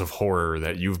tales of horror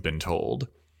that you've been told.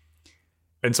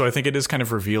 And so I think it is kind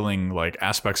of revealing like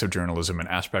aspects of journalism and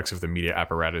aspects of the media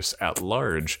apparatus at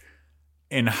large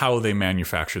in how they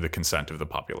manufacture the consent of the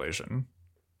population.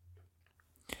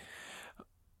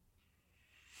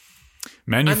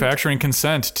 Manufacturing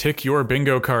consent. Tick your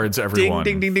bingo cards, everyone.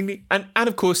 Ding, ding, ding, ding, ding. And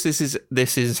of course, this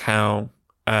is how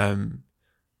the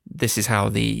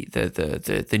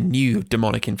new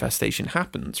demonic infestation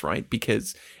happens, right?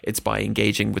 Because it's by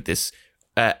engaging with this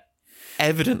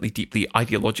evidently deeply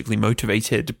ideologically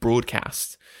motivated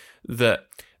broadcast that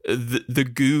the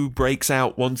goo breaks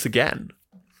out once again.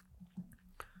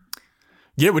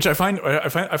 Yeah, which I find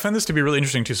this to be really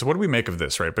interesting too. So what do we make of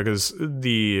this, right? Because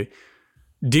the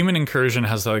Demon Incursion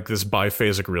has like this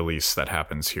biphasic release that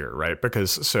happens here, right?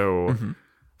 Because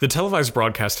the televised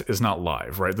broadcast is not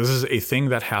live, right? This is a thing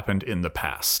that happened in the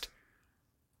past,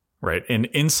 right? And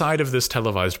inside of this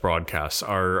televised broadcast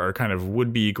are kind of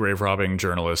would-be grave-robbing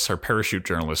journalists, or parachute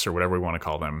journalists, or whatever we want to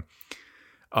call them.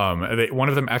 One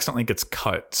of them accidentally gets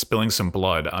cut, spilling some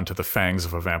blood onto the fangs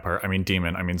of a vampire. I mean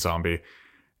demon, I mean zombie.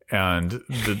 And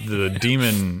the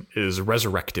demon is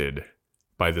resurrected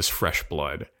by this fresh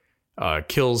blood.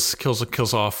 Kills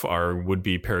off our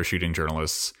would-be parachuting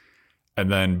journalists,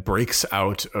 and then breaks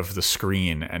out of the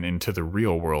screen and into the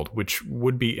real world, which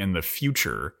would be in the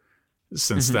future,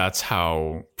 since that's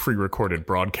how pre-recorded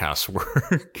broadcasts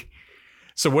work.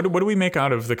 So what do we make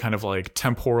out of the kind of like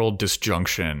temporal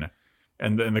disjunction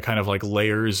and the kind of like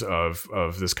layers of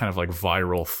this kind of like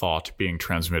viral thought being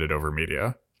transmitted over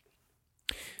media?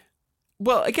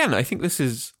 Well, again, I think this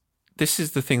is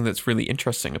the thing that's really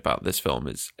interesting about this film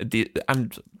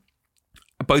and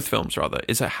both films rather,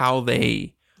 is how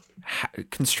they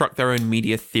construct their own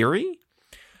media theory.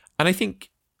 And I think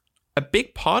a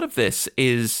big part of this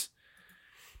is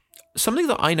something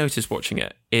that I noticed watching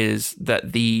it is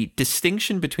that the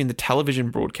distinction between the television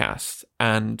broadcast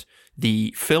and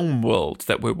the film world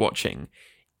that we're watching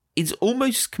is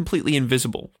almost completely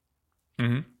invisible.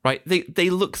 Mm-hmm. Right? They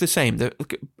look the same.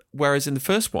 Whereas in the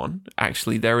first one,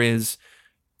 actually, there is,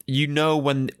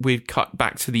 when we've cut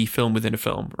back to the film within a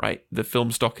film, right? The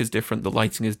film stock is different, the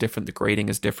lighting is different, the grading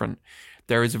is different.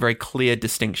 There is a very clear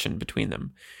distinction between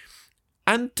them.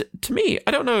 And to me,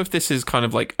 I don't know if this is kind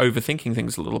of like overthinking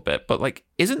things a little bit, but like,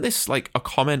 isn't this like a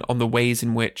comment on the ways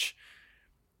in which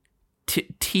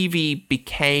TV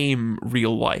became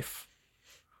real life?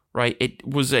 Right? It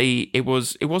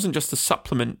wasn't just a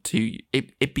supplement to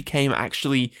it became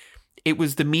actually, it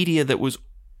was the media that was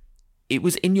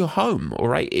in your home, all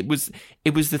right? It was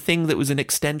the thing that was an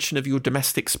extension of your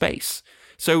domestic space.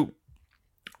 So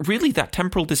really that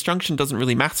temporal disjunction doesn't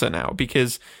really matter now,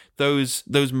 because those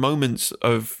moments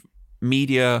of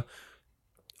media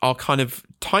are kind of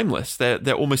timeless.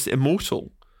 They're almost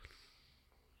immortal.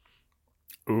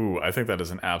 Ooh, I think that is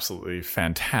an absolutely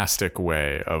fantastic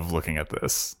way of looking at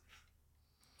this.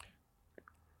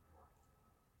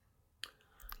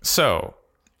 So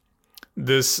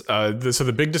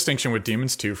the big distinction with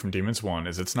Demons 2 from Demons 1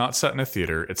 is it's not set in a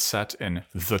theater, it's set in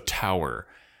the Tower,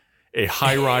 a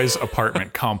high-rise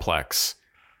apartment complex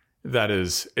that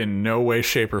is in no way,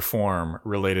 shape, or form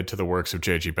related to the works of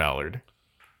J.G. Ballard.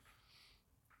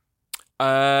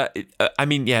 I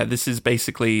mean, yeah, this is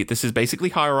basically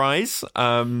high-rise.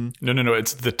 No,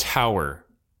 it's the Tower.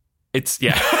 It's,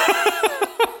 yeah.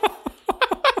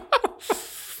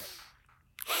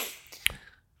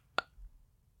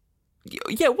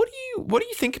 Yeah, what do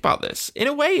you think about this? In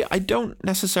a way, I don't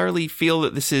necessarily feel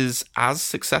that this is as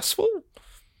successful.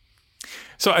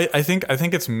 So I think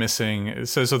it's missing.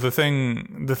 So the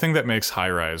thing that makes High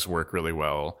Rise work really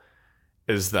well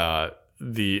is that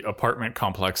the apartment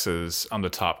complexes on the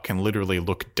top can literally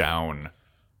look down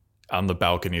on the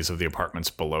balconies of the apartments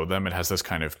below them. It has this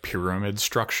kind of pyramid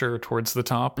structure towards the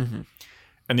top, and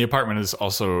the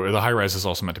High Rise is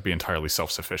also meant to be entirely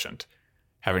self-sufficient,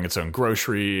 having its own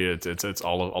grocery, it's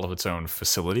all of its own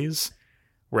facilities,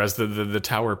 whereas the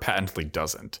tower patently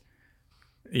doesn't.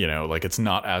 Like it's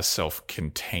not as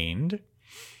self-contained.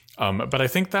 But I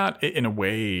think that in a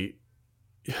way,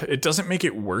 it doesn't make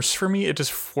it worse for me. It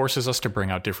just forces us to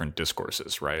bring out different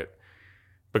discourses, right?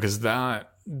 because that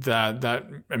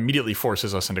immediately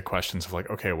forces us into questions of like,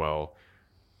 okay, well,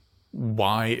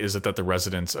 why is it that the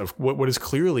residents of what is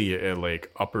clearly a like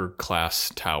upper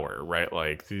class tower, right?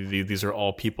 Like these are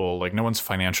all people, like no one's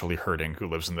financially hurting who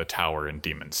lives in the tower in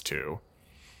Demons 2.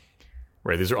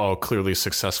 Right, these are all clearly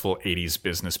successful 80s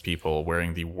business people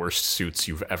wearing the worst suits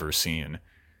you've ever seen.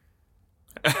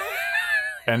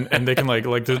 and they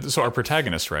can so our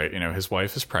protagonist, right, you know, his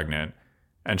wife is pregnant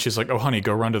and she's like, oh honey,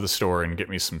 go run to the store and get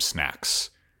me some snacks.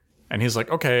 And he's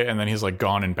like, okay, and then he's like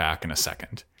gone and back in a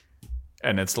second.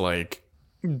 And it's like,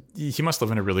 he must live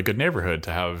in a really good neighborhood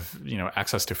to have, you know,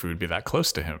 access to food be that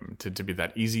close to him, to be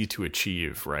that easy to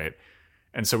achieve, right?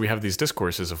 And so we have these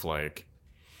discourses of like,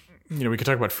 you know, we could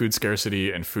talk about food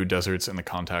scarcity and food deserts in the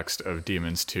context of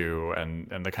Demons 2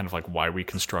 and the kind of like why we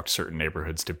construct certain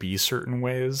neighborhoods to be certain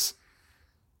ways.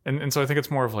 And so I think it's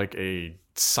more of like a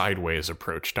sideways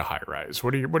approach to high rise.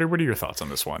 What are your thoughts on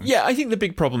this one? Yeah, I think the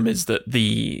big problem is that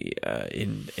the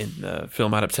in the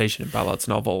film adaptation of Ballard's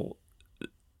novel,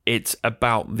 it's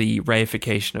about the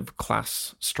reification of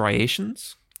class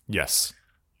striations. Yes.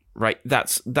 Right.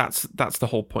 That's the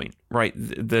whole point. Right.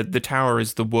 The tower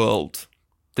is the world.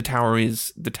 The tower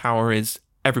is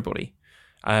everybody.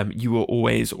 You are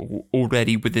always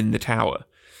already within the tower.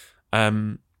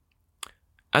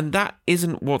 And that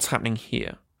isn't what's happening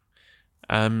here.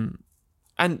 And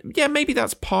yeah, maybe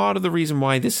that's part of the reason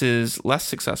why this is less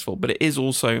successful, but it is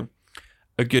also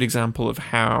a good example of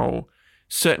how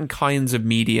certain kinds of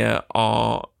media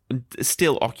are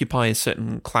still occupy a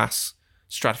certain class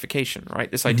stratification,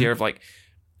 right? This idea of like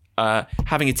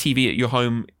having a TV at your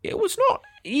home, it was not,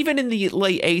 even in the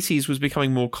late 80s, was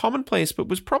becoming more commonplace, but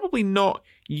was probably not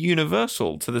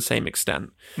universal to the same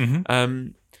extent.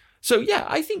 So yeah,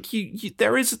 I think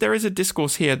there is a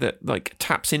discourse here that like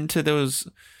taps into those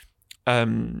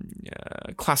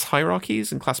class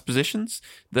hierarchies and class positions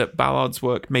that Ballard's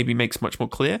work maybe makes much more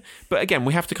clear. But again,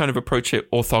 we have to kind of approach it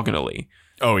orthogonally.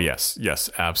 Oh, yes,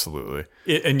 absolutely.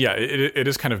 It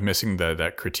is kind of missing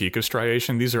that critique of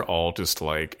striation. These are all just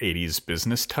like 80s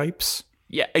business types.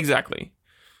 Yeah, exactly.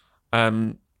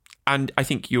 And I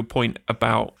think your point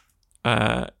about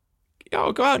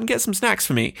go out and get some snacks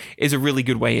for me is a really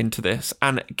good way into this,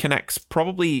 and connects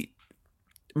probably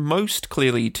most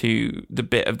clearly to the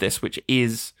bit of this which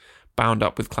is bound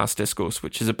up with class discourse,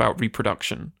 which is about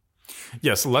reproduction.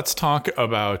 Yes, let's talk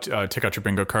about, take out your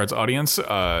bingo cards, audience,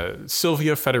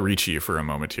 Sylvia Federici for a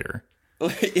moment here.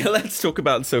 Yeah, let's talk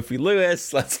about Sophie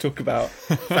Lewis. Let's talk about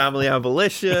family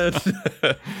abolition.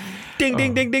 Ding,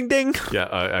 ding, ding, ding, ding.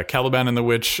 Yeah, Caliban and the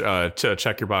Witch,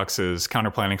 check your boxes.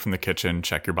 Counterplanning from the kitchen,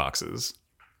 check your boxes.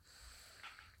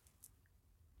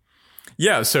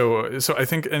 Yeah, so I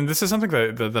think, and this is something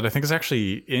that I think is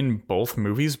actually in both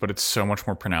movies, but it's so much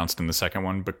more pronounced in the second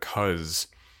one because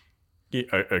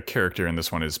a character in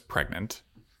this one is pregnant.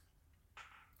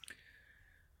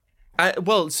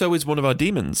 Well, so is one of our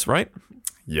demons, right?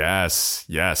 Yes.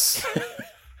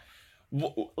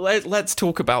 Let's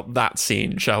talk about that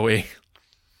scene, shall we?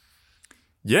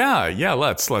 Yeah,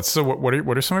 let's. So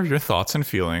what are some of your thoughts and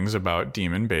feelings about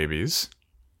demon babies?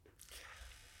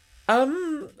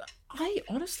 I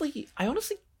honestly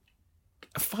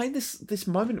find this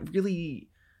moment really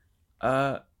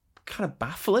kind of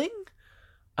baffling.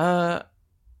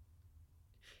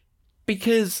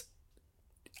 Because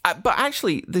but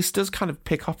actually, this does kind of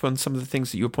pick up on some of the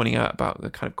things that you were pointing out about the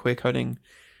kind of queer coding.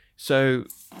 So,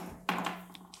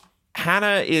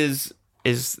 Hannah is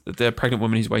the pregnant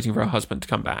woman who's waiting for her husband to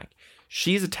come back.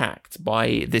 She's attacked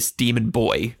by this demon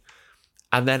boy,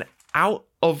 and then out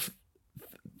of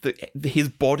his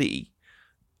body,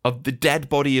 of the dead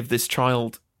body of this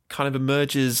child, kind of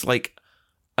emerges like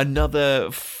another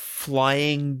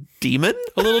flying demon,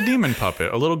 a little demon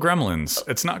puppet, a little gremlins.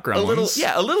 It's not gremlins.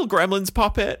 A little gremlins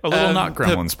puppet. A little not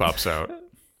gremlins pops out.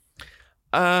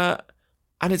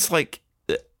 And it's like,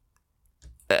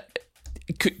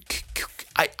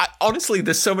 I honestly,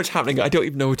 there's so much happening. I don't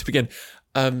even know where to begin.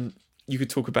 You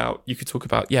could talk about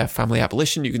family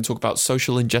abolition. You can talk about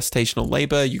social and gestational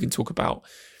labor. You can talk about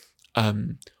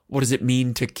what does it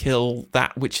mean to kill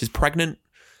that which is pregnant.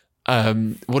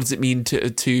 What does it mean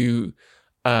to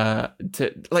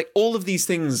like all of these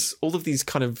things, all of these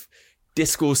kind of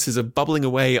discourses are bubbling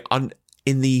away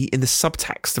in the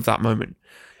subtext of that moment.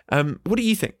 What do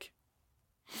you think?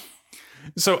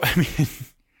 So, I mean,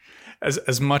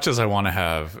 as much as I want to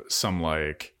have some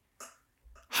like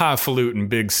highfalutin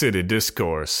big city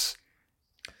discourse,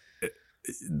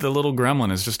 the little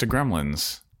gremlin is just a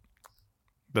gremlins.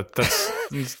 That's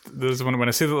when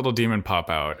I see the little demon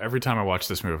pop out. Every time I watch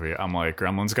this movie, I'm like,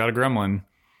 gremlin's got a gremlin.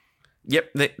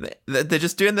 Yep, they're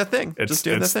just doing their thing. It's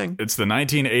the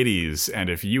 1980s, and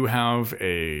if you have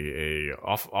a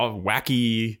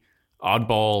wacky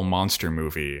oddball monster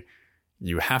movie,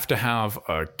 you have to have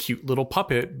a cute little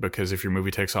puppet, because if your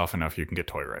movie takes off enough, you can get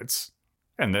toy rights.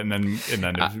 And then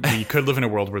we could live in a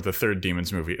world where the third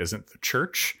Demons movie isn't the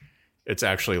church. It's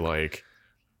actually like,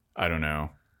 I don't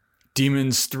know,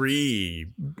 Demons 3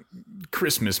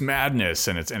 Christmas Madness,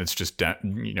 and it's just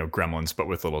Gremlins but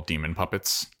with little demon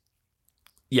puppets.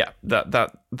 Yeah,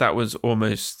 that was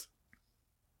almost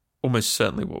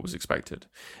certainly what was expected.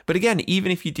 But again, even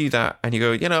if you do that and you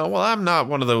go, well, I'm not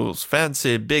one of those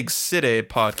fancy big city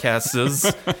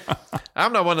podcasters.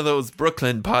 I'm not one of those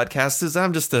Brooklyn podcasters.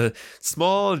 I'm just a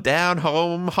small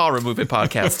down-home horror movie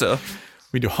podcaster.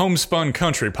 We do homespun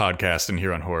country podcasting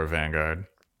here on Horror Vanguard.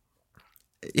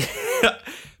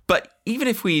 But even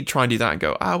if we try and do that and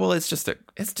go, well, it's just a,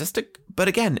 but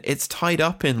again, it's tied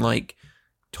up in like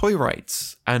toy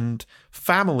rights and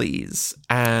families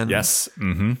and yes,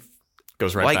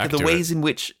 goes right like back the to ways it. in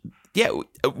which,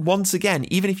 once again,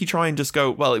 even if you try and just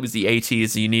go, well, it was the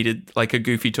 80s, you needed like a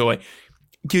goofy toy,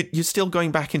 you're still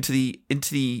going back into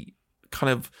the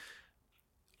kind of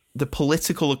the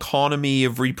political economy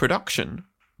of reproduction.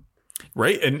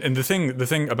 Right, and the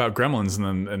thing about Gremlins,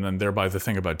 and then thereby the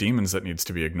thing about Demons that needs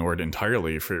to be ignored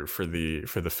entirely for the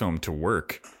film to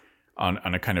work on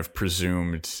a kind of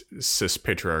presumed cis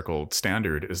patriarchal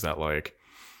standard, is that like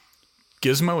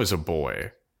Gizmo is a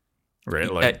boy,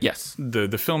 right? Like yes, the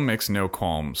film makes no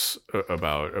qualms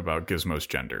about Gizmo's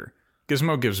gender.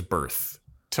 Gizmo gives birth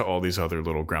to all these other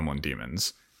little gremlin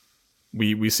demons.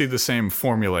 We see the same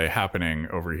formulae happening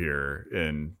over here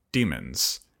in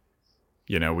Demons.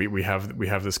 We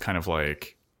have this kind of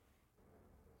like,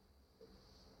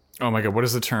 oh my God, what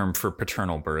is the term for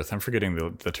paternal birth? I'm forgetting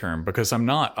the term, because I'm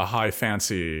not a high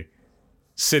fancy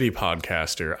city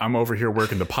podcaster. I'm over here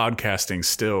working the podcasting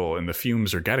still, and the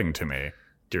fumes are getting to me,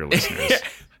 dear listeners.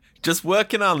 Just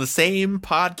working on the same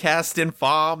podcasting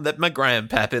farm that my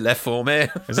grandpappy left for me.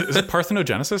 Is it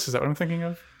parthenogenesis? Is that what I'm thinking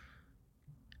of?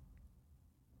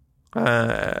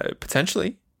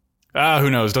 Potentially. Who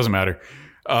knows? Doesn't matter.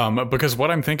 Because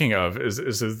what I'm thinking of is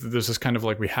there's this kind of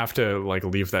like, we have to like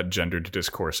leave that gendered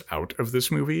discourse out of this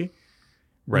movie,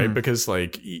 right? Because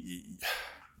like,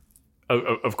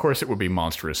 of course it would be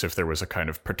monstrous if there was a kind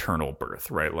of paternal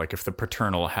birth, right? Like if the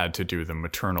paternal had to do the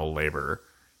maternal labor,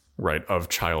 right, of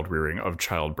child rearing, of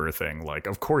child birthing, like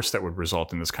of course that would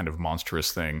result in this kind of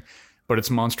monstrous thing. But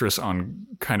it's monstrous on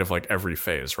kind of like every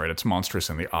phase, right? It's monstrous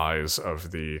in the eyes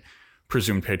of the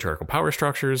presumed patriarchal power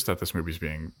structures that this movie is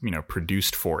being,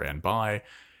 produced for and by.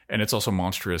 And it's also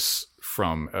monstrous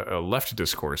from a left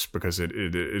discourse, because it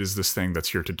is this thing that's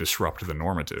here to disrupt the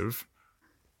normative.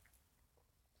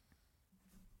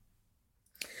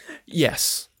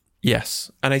 Yes.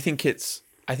 And I think it's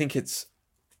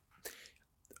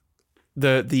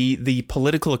the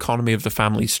political economy of the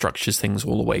family structures things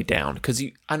all the way down.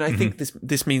 I think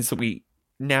this means that we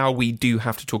do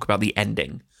have to talk about the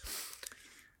ending.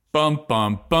 Bum,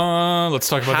 bum, bum. Let's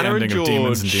talk about Hannah the ending of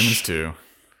Demons and Demons 2.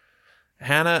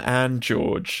 Hannah and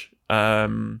George.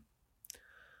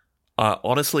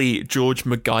 Honestly, George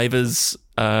MacGyver's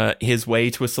his way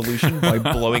to a solution by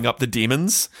blowing up the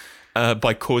demons,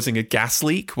 by causing a gas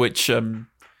leak, which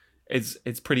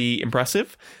is pretty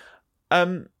impressive.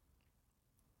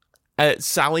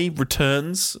 Sally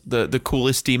returns, the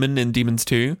coolest demon in Demons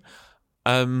 2,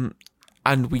 and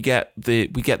we get the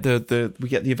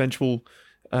eventual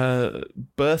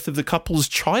birth of the couple's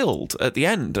child at the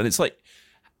end, and it's like,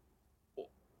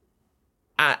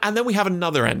 and then we have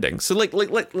another ending. So like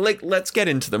let's get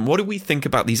into them. What do we think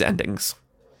about these endings?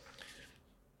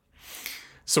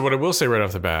 So what I will say right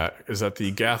off the bat is that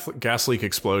the gas leak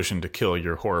explosion to kill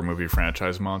your horror movie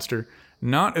franchise monster,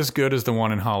 not as good as the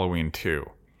one in Halloween 2.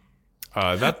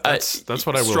 That's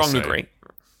what I will strong say. Agree.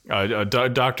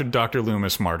 Dr.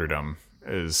 Loomis martyrdom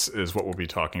is what we'll be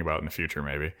talking about in the future,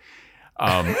 maybe.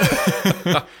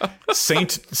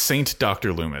 Saint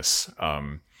Dr. Loomis.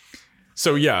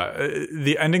 So yeah,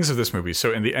 the endings of this movie.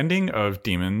 So in the ending of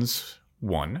Demons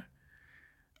 1,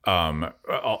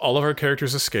 all of our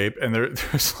characters escape, and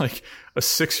there's like a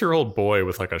 6-year-old boy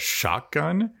with like a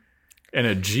shotgun and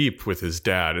a Jeep with his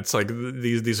dad. It's like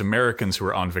these Americans who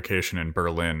are on vacation in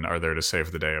Berlin are there to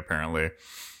save the day, apparently.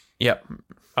 Yep.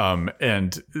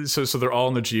 And so they're all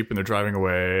in the Jeep and they're driving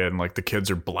away, and like the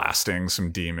kids are blasting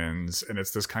some demons, and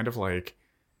it's this kind of like,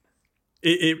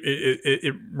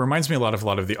 it reminds me a lot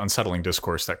of the unsettling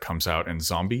discourse that comes out in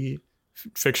zombie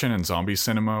fiction and zombie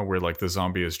cinema, where like the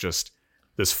zombie is just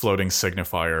this floating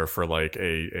signifier for like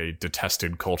a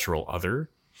detested cultural other,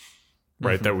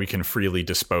 right? That we can freely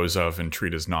dispose of and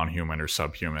treat as non-human or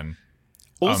subhuman.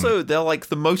 Also, they're like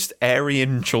the most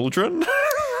Aryan children.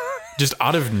 Just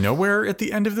out of nowhere at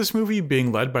the end of this movie,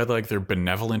 being led by like their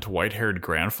benevolent white-haired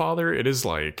grandfather, it is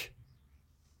like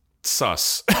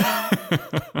sus.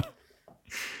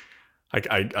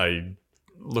 I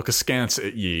look askance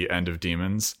at ye, end of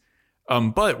demons.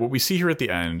 But what we see here at the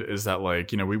end is that,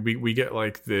 like, you know, we get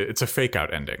like it's a fake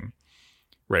out ending,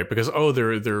 right? Because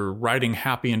they're riding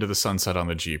happy into the sunset on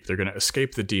the Jeep. They're gonna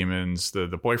escape the demons.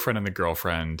 The boyfriend and the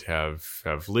girlfriend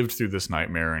have lived through this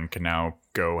nightmare and can now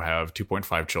go have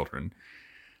 2.5 children.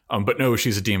 But no,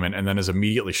 she's a demon, and then is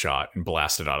immediately shot and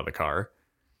blasted out of the car.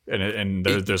 And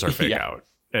there's our fake out.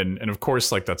 And of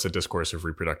course, like, that's a discourse of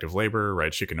reproductive labor,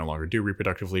 right? She can no longer do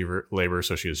reproductive labor,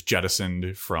 so she is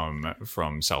jettisoned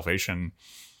from salvation.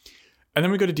 And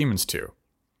then we go to Demons 2,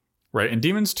 right? And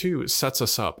Demons 2 sets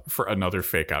us up for another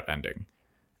fake out ending,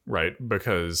 right?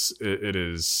 Because it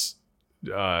is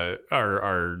our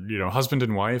husband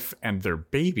and wife and their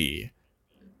baby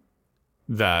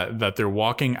that they're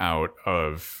walking out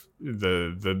of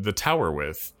the tower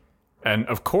with. And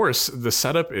of course, the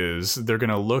setup is they're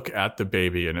going to look at the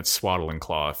baby in its swaddling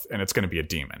cloth, and it's going to be a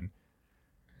demon,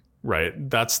 right?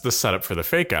 That's the setup for the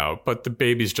fake out, but the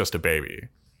baby's just a baby.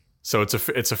 So it's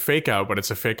a fake out, but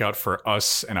it's a fake out for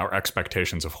us and our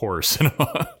expectations of horror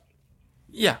cinema.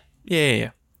 Yeah.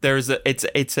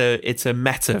 It's a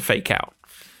meta fake out.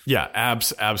 Yeah,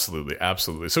 absolutely.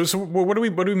 So what do we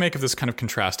make of this kind of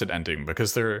contrasted ending?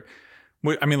 Because I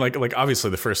mean, like obviously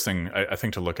the first thing I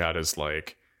think to look at is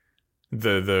like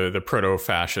the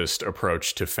proto-fascist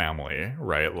approach to family,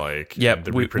 right? Like,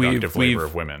 the reproductive labor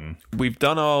of women. We've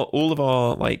done all of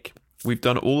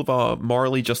our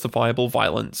morally justifiable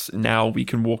violence. Now we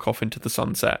can walk off into the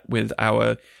sunset with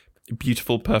our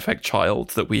beautiful, perfect child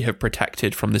that we have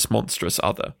protected from this monstrous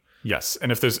other. Yes,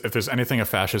 and if there's anything of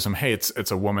fascism, hey, it's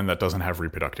a woman that doesn't have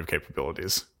reproductive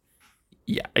capabilities.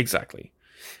 Yeah, exactly.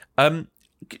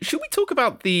 Should we talk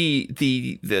about the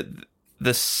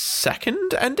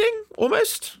second ending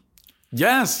almost?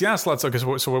 Yes. Let's. Okay.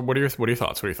 So what are your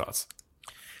thoughts?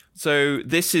 So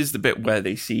this is the bit where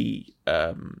they see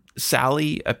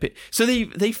Sally appear. So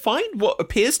they find what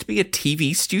appears to be a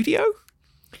TV studio,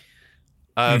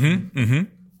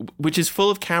 which is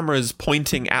full of cameras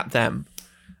pointing at them,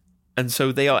 and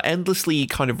so they are endlessly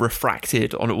kind of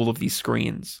refracted on all of these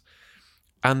screens,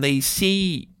 and they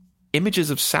see images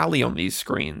of Sally on these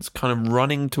screens, kind of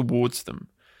running towards them.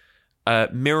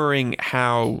 Mirroring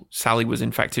how Sally was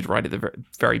infected right at the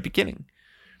very beginning.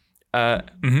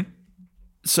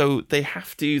 So they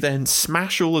have to then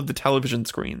smash all of the television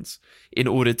screens in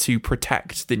order to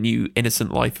protect the new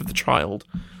innocent life of the child.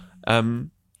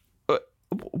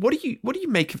 What do you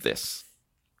make of this?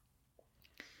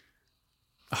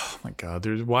 Oh my God!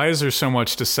 Why is there so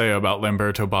much to say about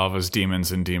Lamberto Bava's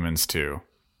Demons and Demons 2?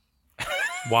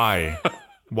 Why?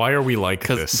 Why are we like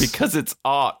this? Because it's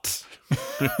art.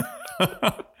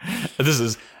 This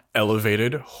is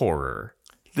elevated horror.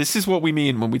 This is what we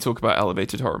mean when we talk about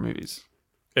elevated horror movies.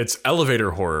 It's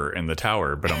elevator horror in the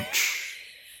tower, but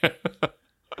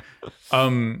so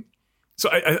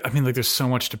I mean, like, there's so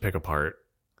much to pick apart.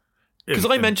 Because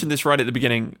I mentioned this right at the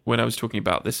beginning when I was talking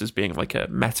about this as being like a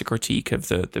meta critique of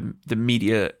the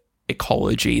media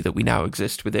ecology that we now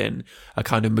exist within, a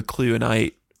kind of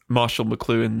McLuhanite, Marshall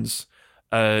McLuhan's,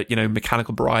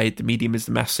 Mechanical Bride. The medium is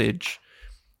the message.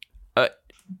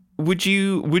 Would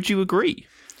you agree?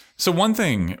 So one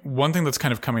thing that's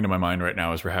kind of coming to my mind right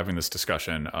now as we're having this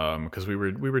discussion, because we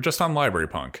were just on Library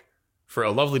Punk for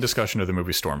a lovely discussion of the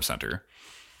movie Storm Center.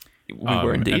 We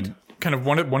were indeed. Kind of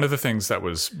one of the things that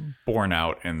was borne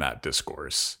out in that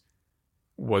discourse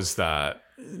was that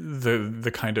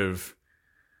the kind of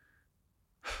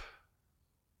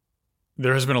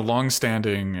there has been a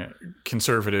long-standing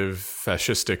conservative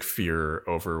fascistic fear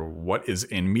over what is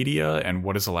in media and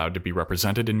what is allowed to be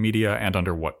represented in media and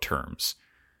under what terms.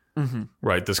 Mm-hmm.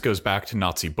 Right. This goes back to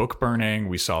Nazi book burning.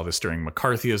 We saw this during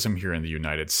McCarthyism here in the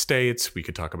United States. We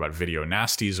could talk about video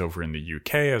nasties over in the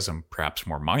UK as a perhaps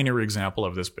more minor example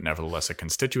of this, but nevertheless a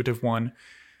constitutive one.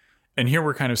 And here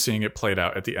we're kind of seeing it played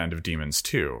out at the end of Demons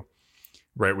 2.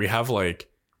 Right. We have like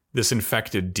this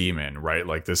infected demon, right?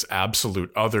 Like this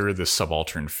absolute other, this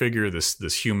subaltern figure,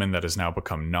 this human that has now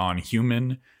become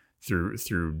non-human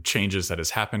through changes that has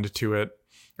happened to it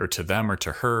or to them or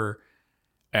to her.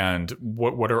 And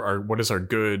what is our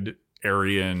good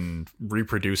Aryan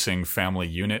reproducing family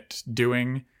unit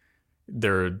doing?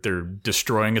 They're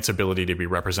destroying its ability to be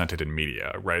represented in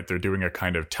media, right? They're doing a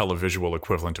kind of televisual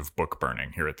equivalent of book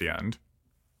burning here at the end.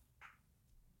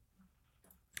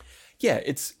 Yeah,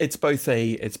 it's both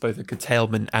a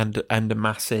curtailment and a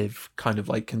massive kind of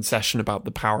like concession about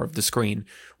the power of the screen,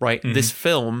 right? Mm-hmm.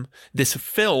 This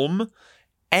film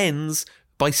ends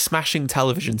by smashing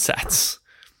television sets,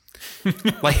 and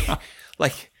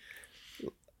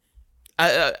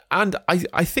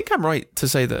I think I'm right to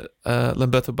say that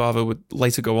Lamberto Bava would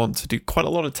later go on to do quite a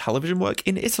lot of television work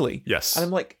in Italy. Yes, and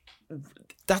I'm like,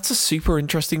 that's a super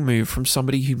interesting move from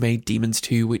somebody who made Demons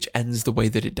 2, which ends the way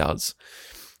that it does.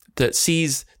 That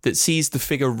sees the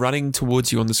figure running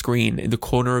towards you on the screen in the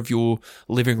corner of your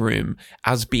living room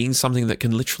as being something that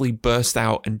can literally burst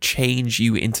out and change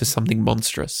you into something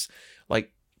monstrous.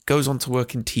 Like, goes on to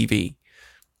work in TV.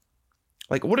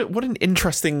 Like, what an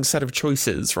interesting set of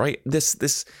choices, right?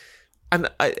 This, and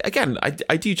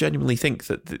I do genuinely think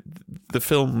that the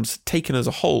films taken as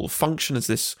a whole function as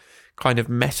this kind of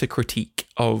meta critique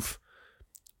of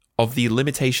the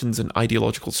limitations and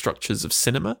ideological structures of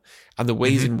cinema and the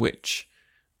ways in which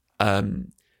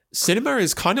cinema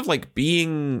is kind of like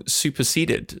being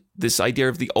superseded. This idea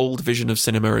of the old vision of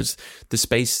cinema as the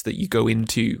space that you go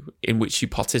into in which you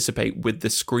participate with the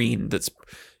screen that's,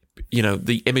 you know,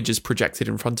 the image is projected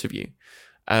in front of you.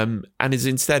 And is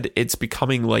instead, it's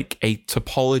becoming like a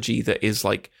topology that is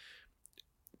like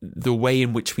the way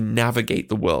in which we navigate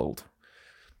the world.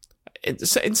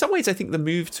 In some ways, I think the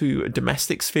move to a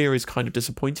domestic sphere is kind of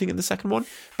disappointing in the second one,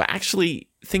 but actually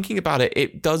thinking about it,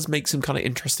 it does make some kind of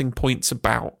interesting points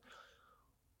about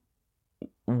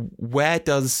where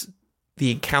does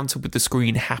the encounter with the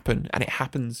screen happen, and it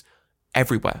happens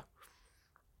everywhere.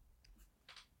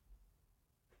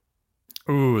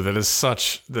 Ooh, that is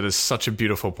such a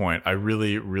beautiful point. I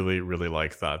really, really, really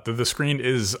like that. The screen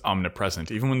is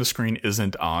omnipresent. Even when the screen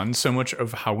isn't on, so much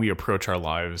of how we approach our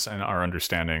lives and our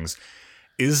understandings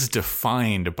is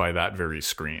defined by that very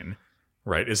screen,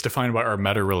 right? Is defined by our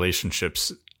meta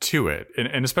relationships to it.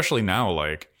 And especially now,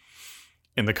 like,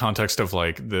 in the context of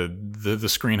like the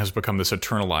screen has become this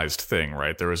eternalized thing,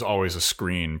 right? There is always a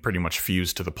screen pretty much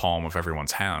fused to the palm of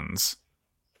everyone's hands.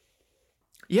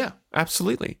 Yeah,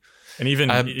 absolutely. And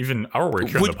even our work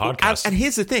here on the podcast. And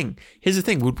here's the thing.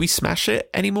 Would we smash it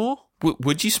anymore?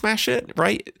 Would you smash it,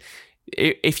 right?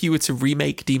 If you were to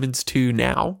remake Demons 2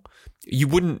 now, you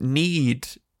wouldn't need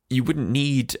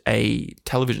a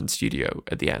television studio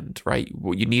at the end, right?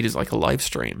 What you need is like a live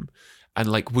stream. And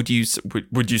like, would you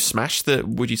smash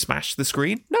the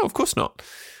screen? No, of course not.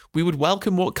 We would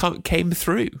welcome what came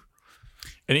through.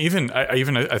 And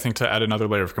I think to add another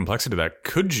layer of complexity to that,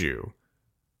 could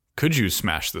you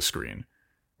smash the screen,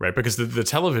 right? Because the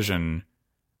television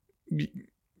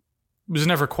was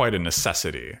never quite a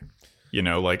necessity, you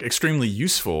know, like extremely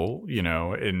useful, you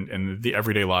know, in the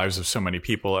everyday lives of so many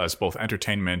people as both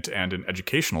entertainment and an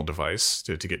educational device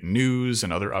to get news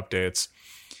and other updates.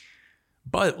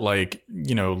 But like,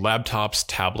 you know, laptops,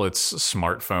 tablets,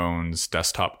 smartphones,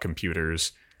 desktop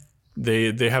computers,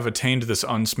 they have attained this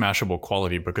unsmashable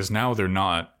quality because now they're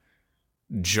not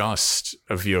just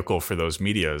a vehicle for those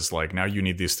medias. Like, now you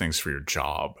need these things for your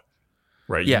job,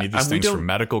 right? You need these things for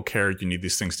medical care. You need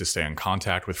these things to stay in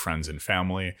contact with friends and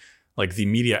family. Like, the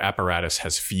media apparatus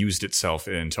has fused itself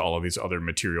into all of these other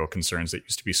material concerns that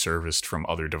used to be serviced from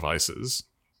other devices.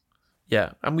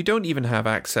 Yeah, and we don't even have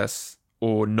access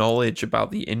or knowledge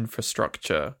about the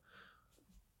infrastructure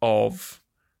of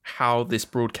how this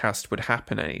broadcast would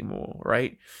happen anymore,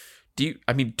 right? Do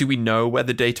we know where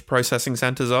the data processing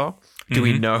centers are? Do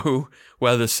we know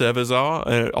where the servers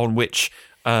are on which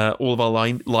all of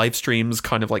our live streams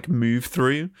kind of like move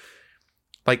through?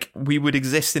 Like, we would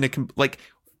exist in like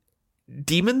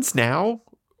demons now.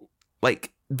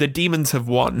 Like, the demons have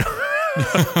won.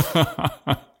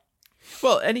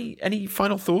 Well, any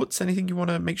final thoughts? Anything you want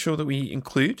to make sure that we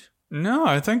include? No,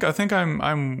 I think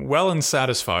I'm well and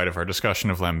satisfied of our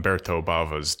discussion of Lamberto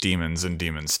Bava's Demons and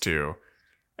Demons 2,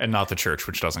 and not the church,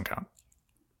 which doesn't count.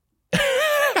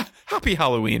 Happy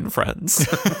Halloween, friends.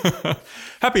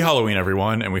 Happy Halloween,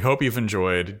 everyone, and we hope you've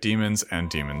enjoyed Demons and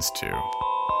Demons 2.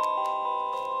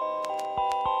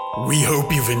 We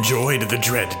hope you've enjoyed the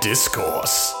Dread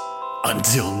Discourse.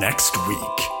 Until next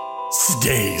week,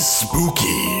 stay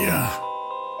spooky.